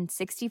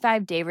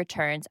 365-day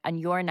returns on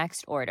your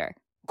next order.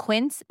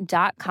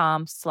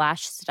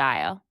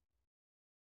 Quince.com/style.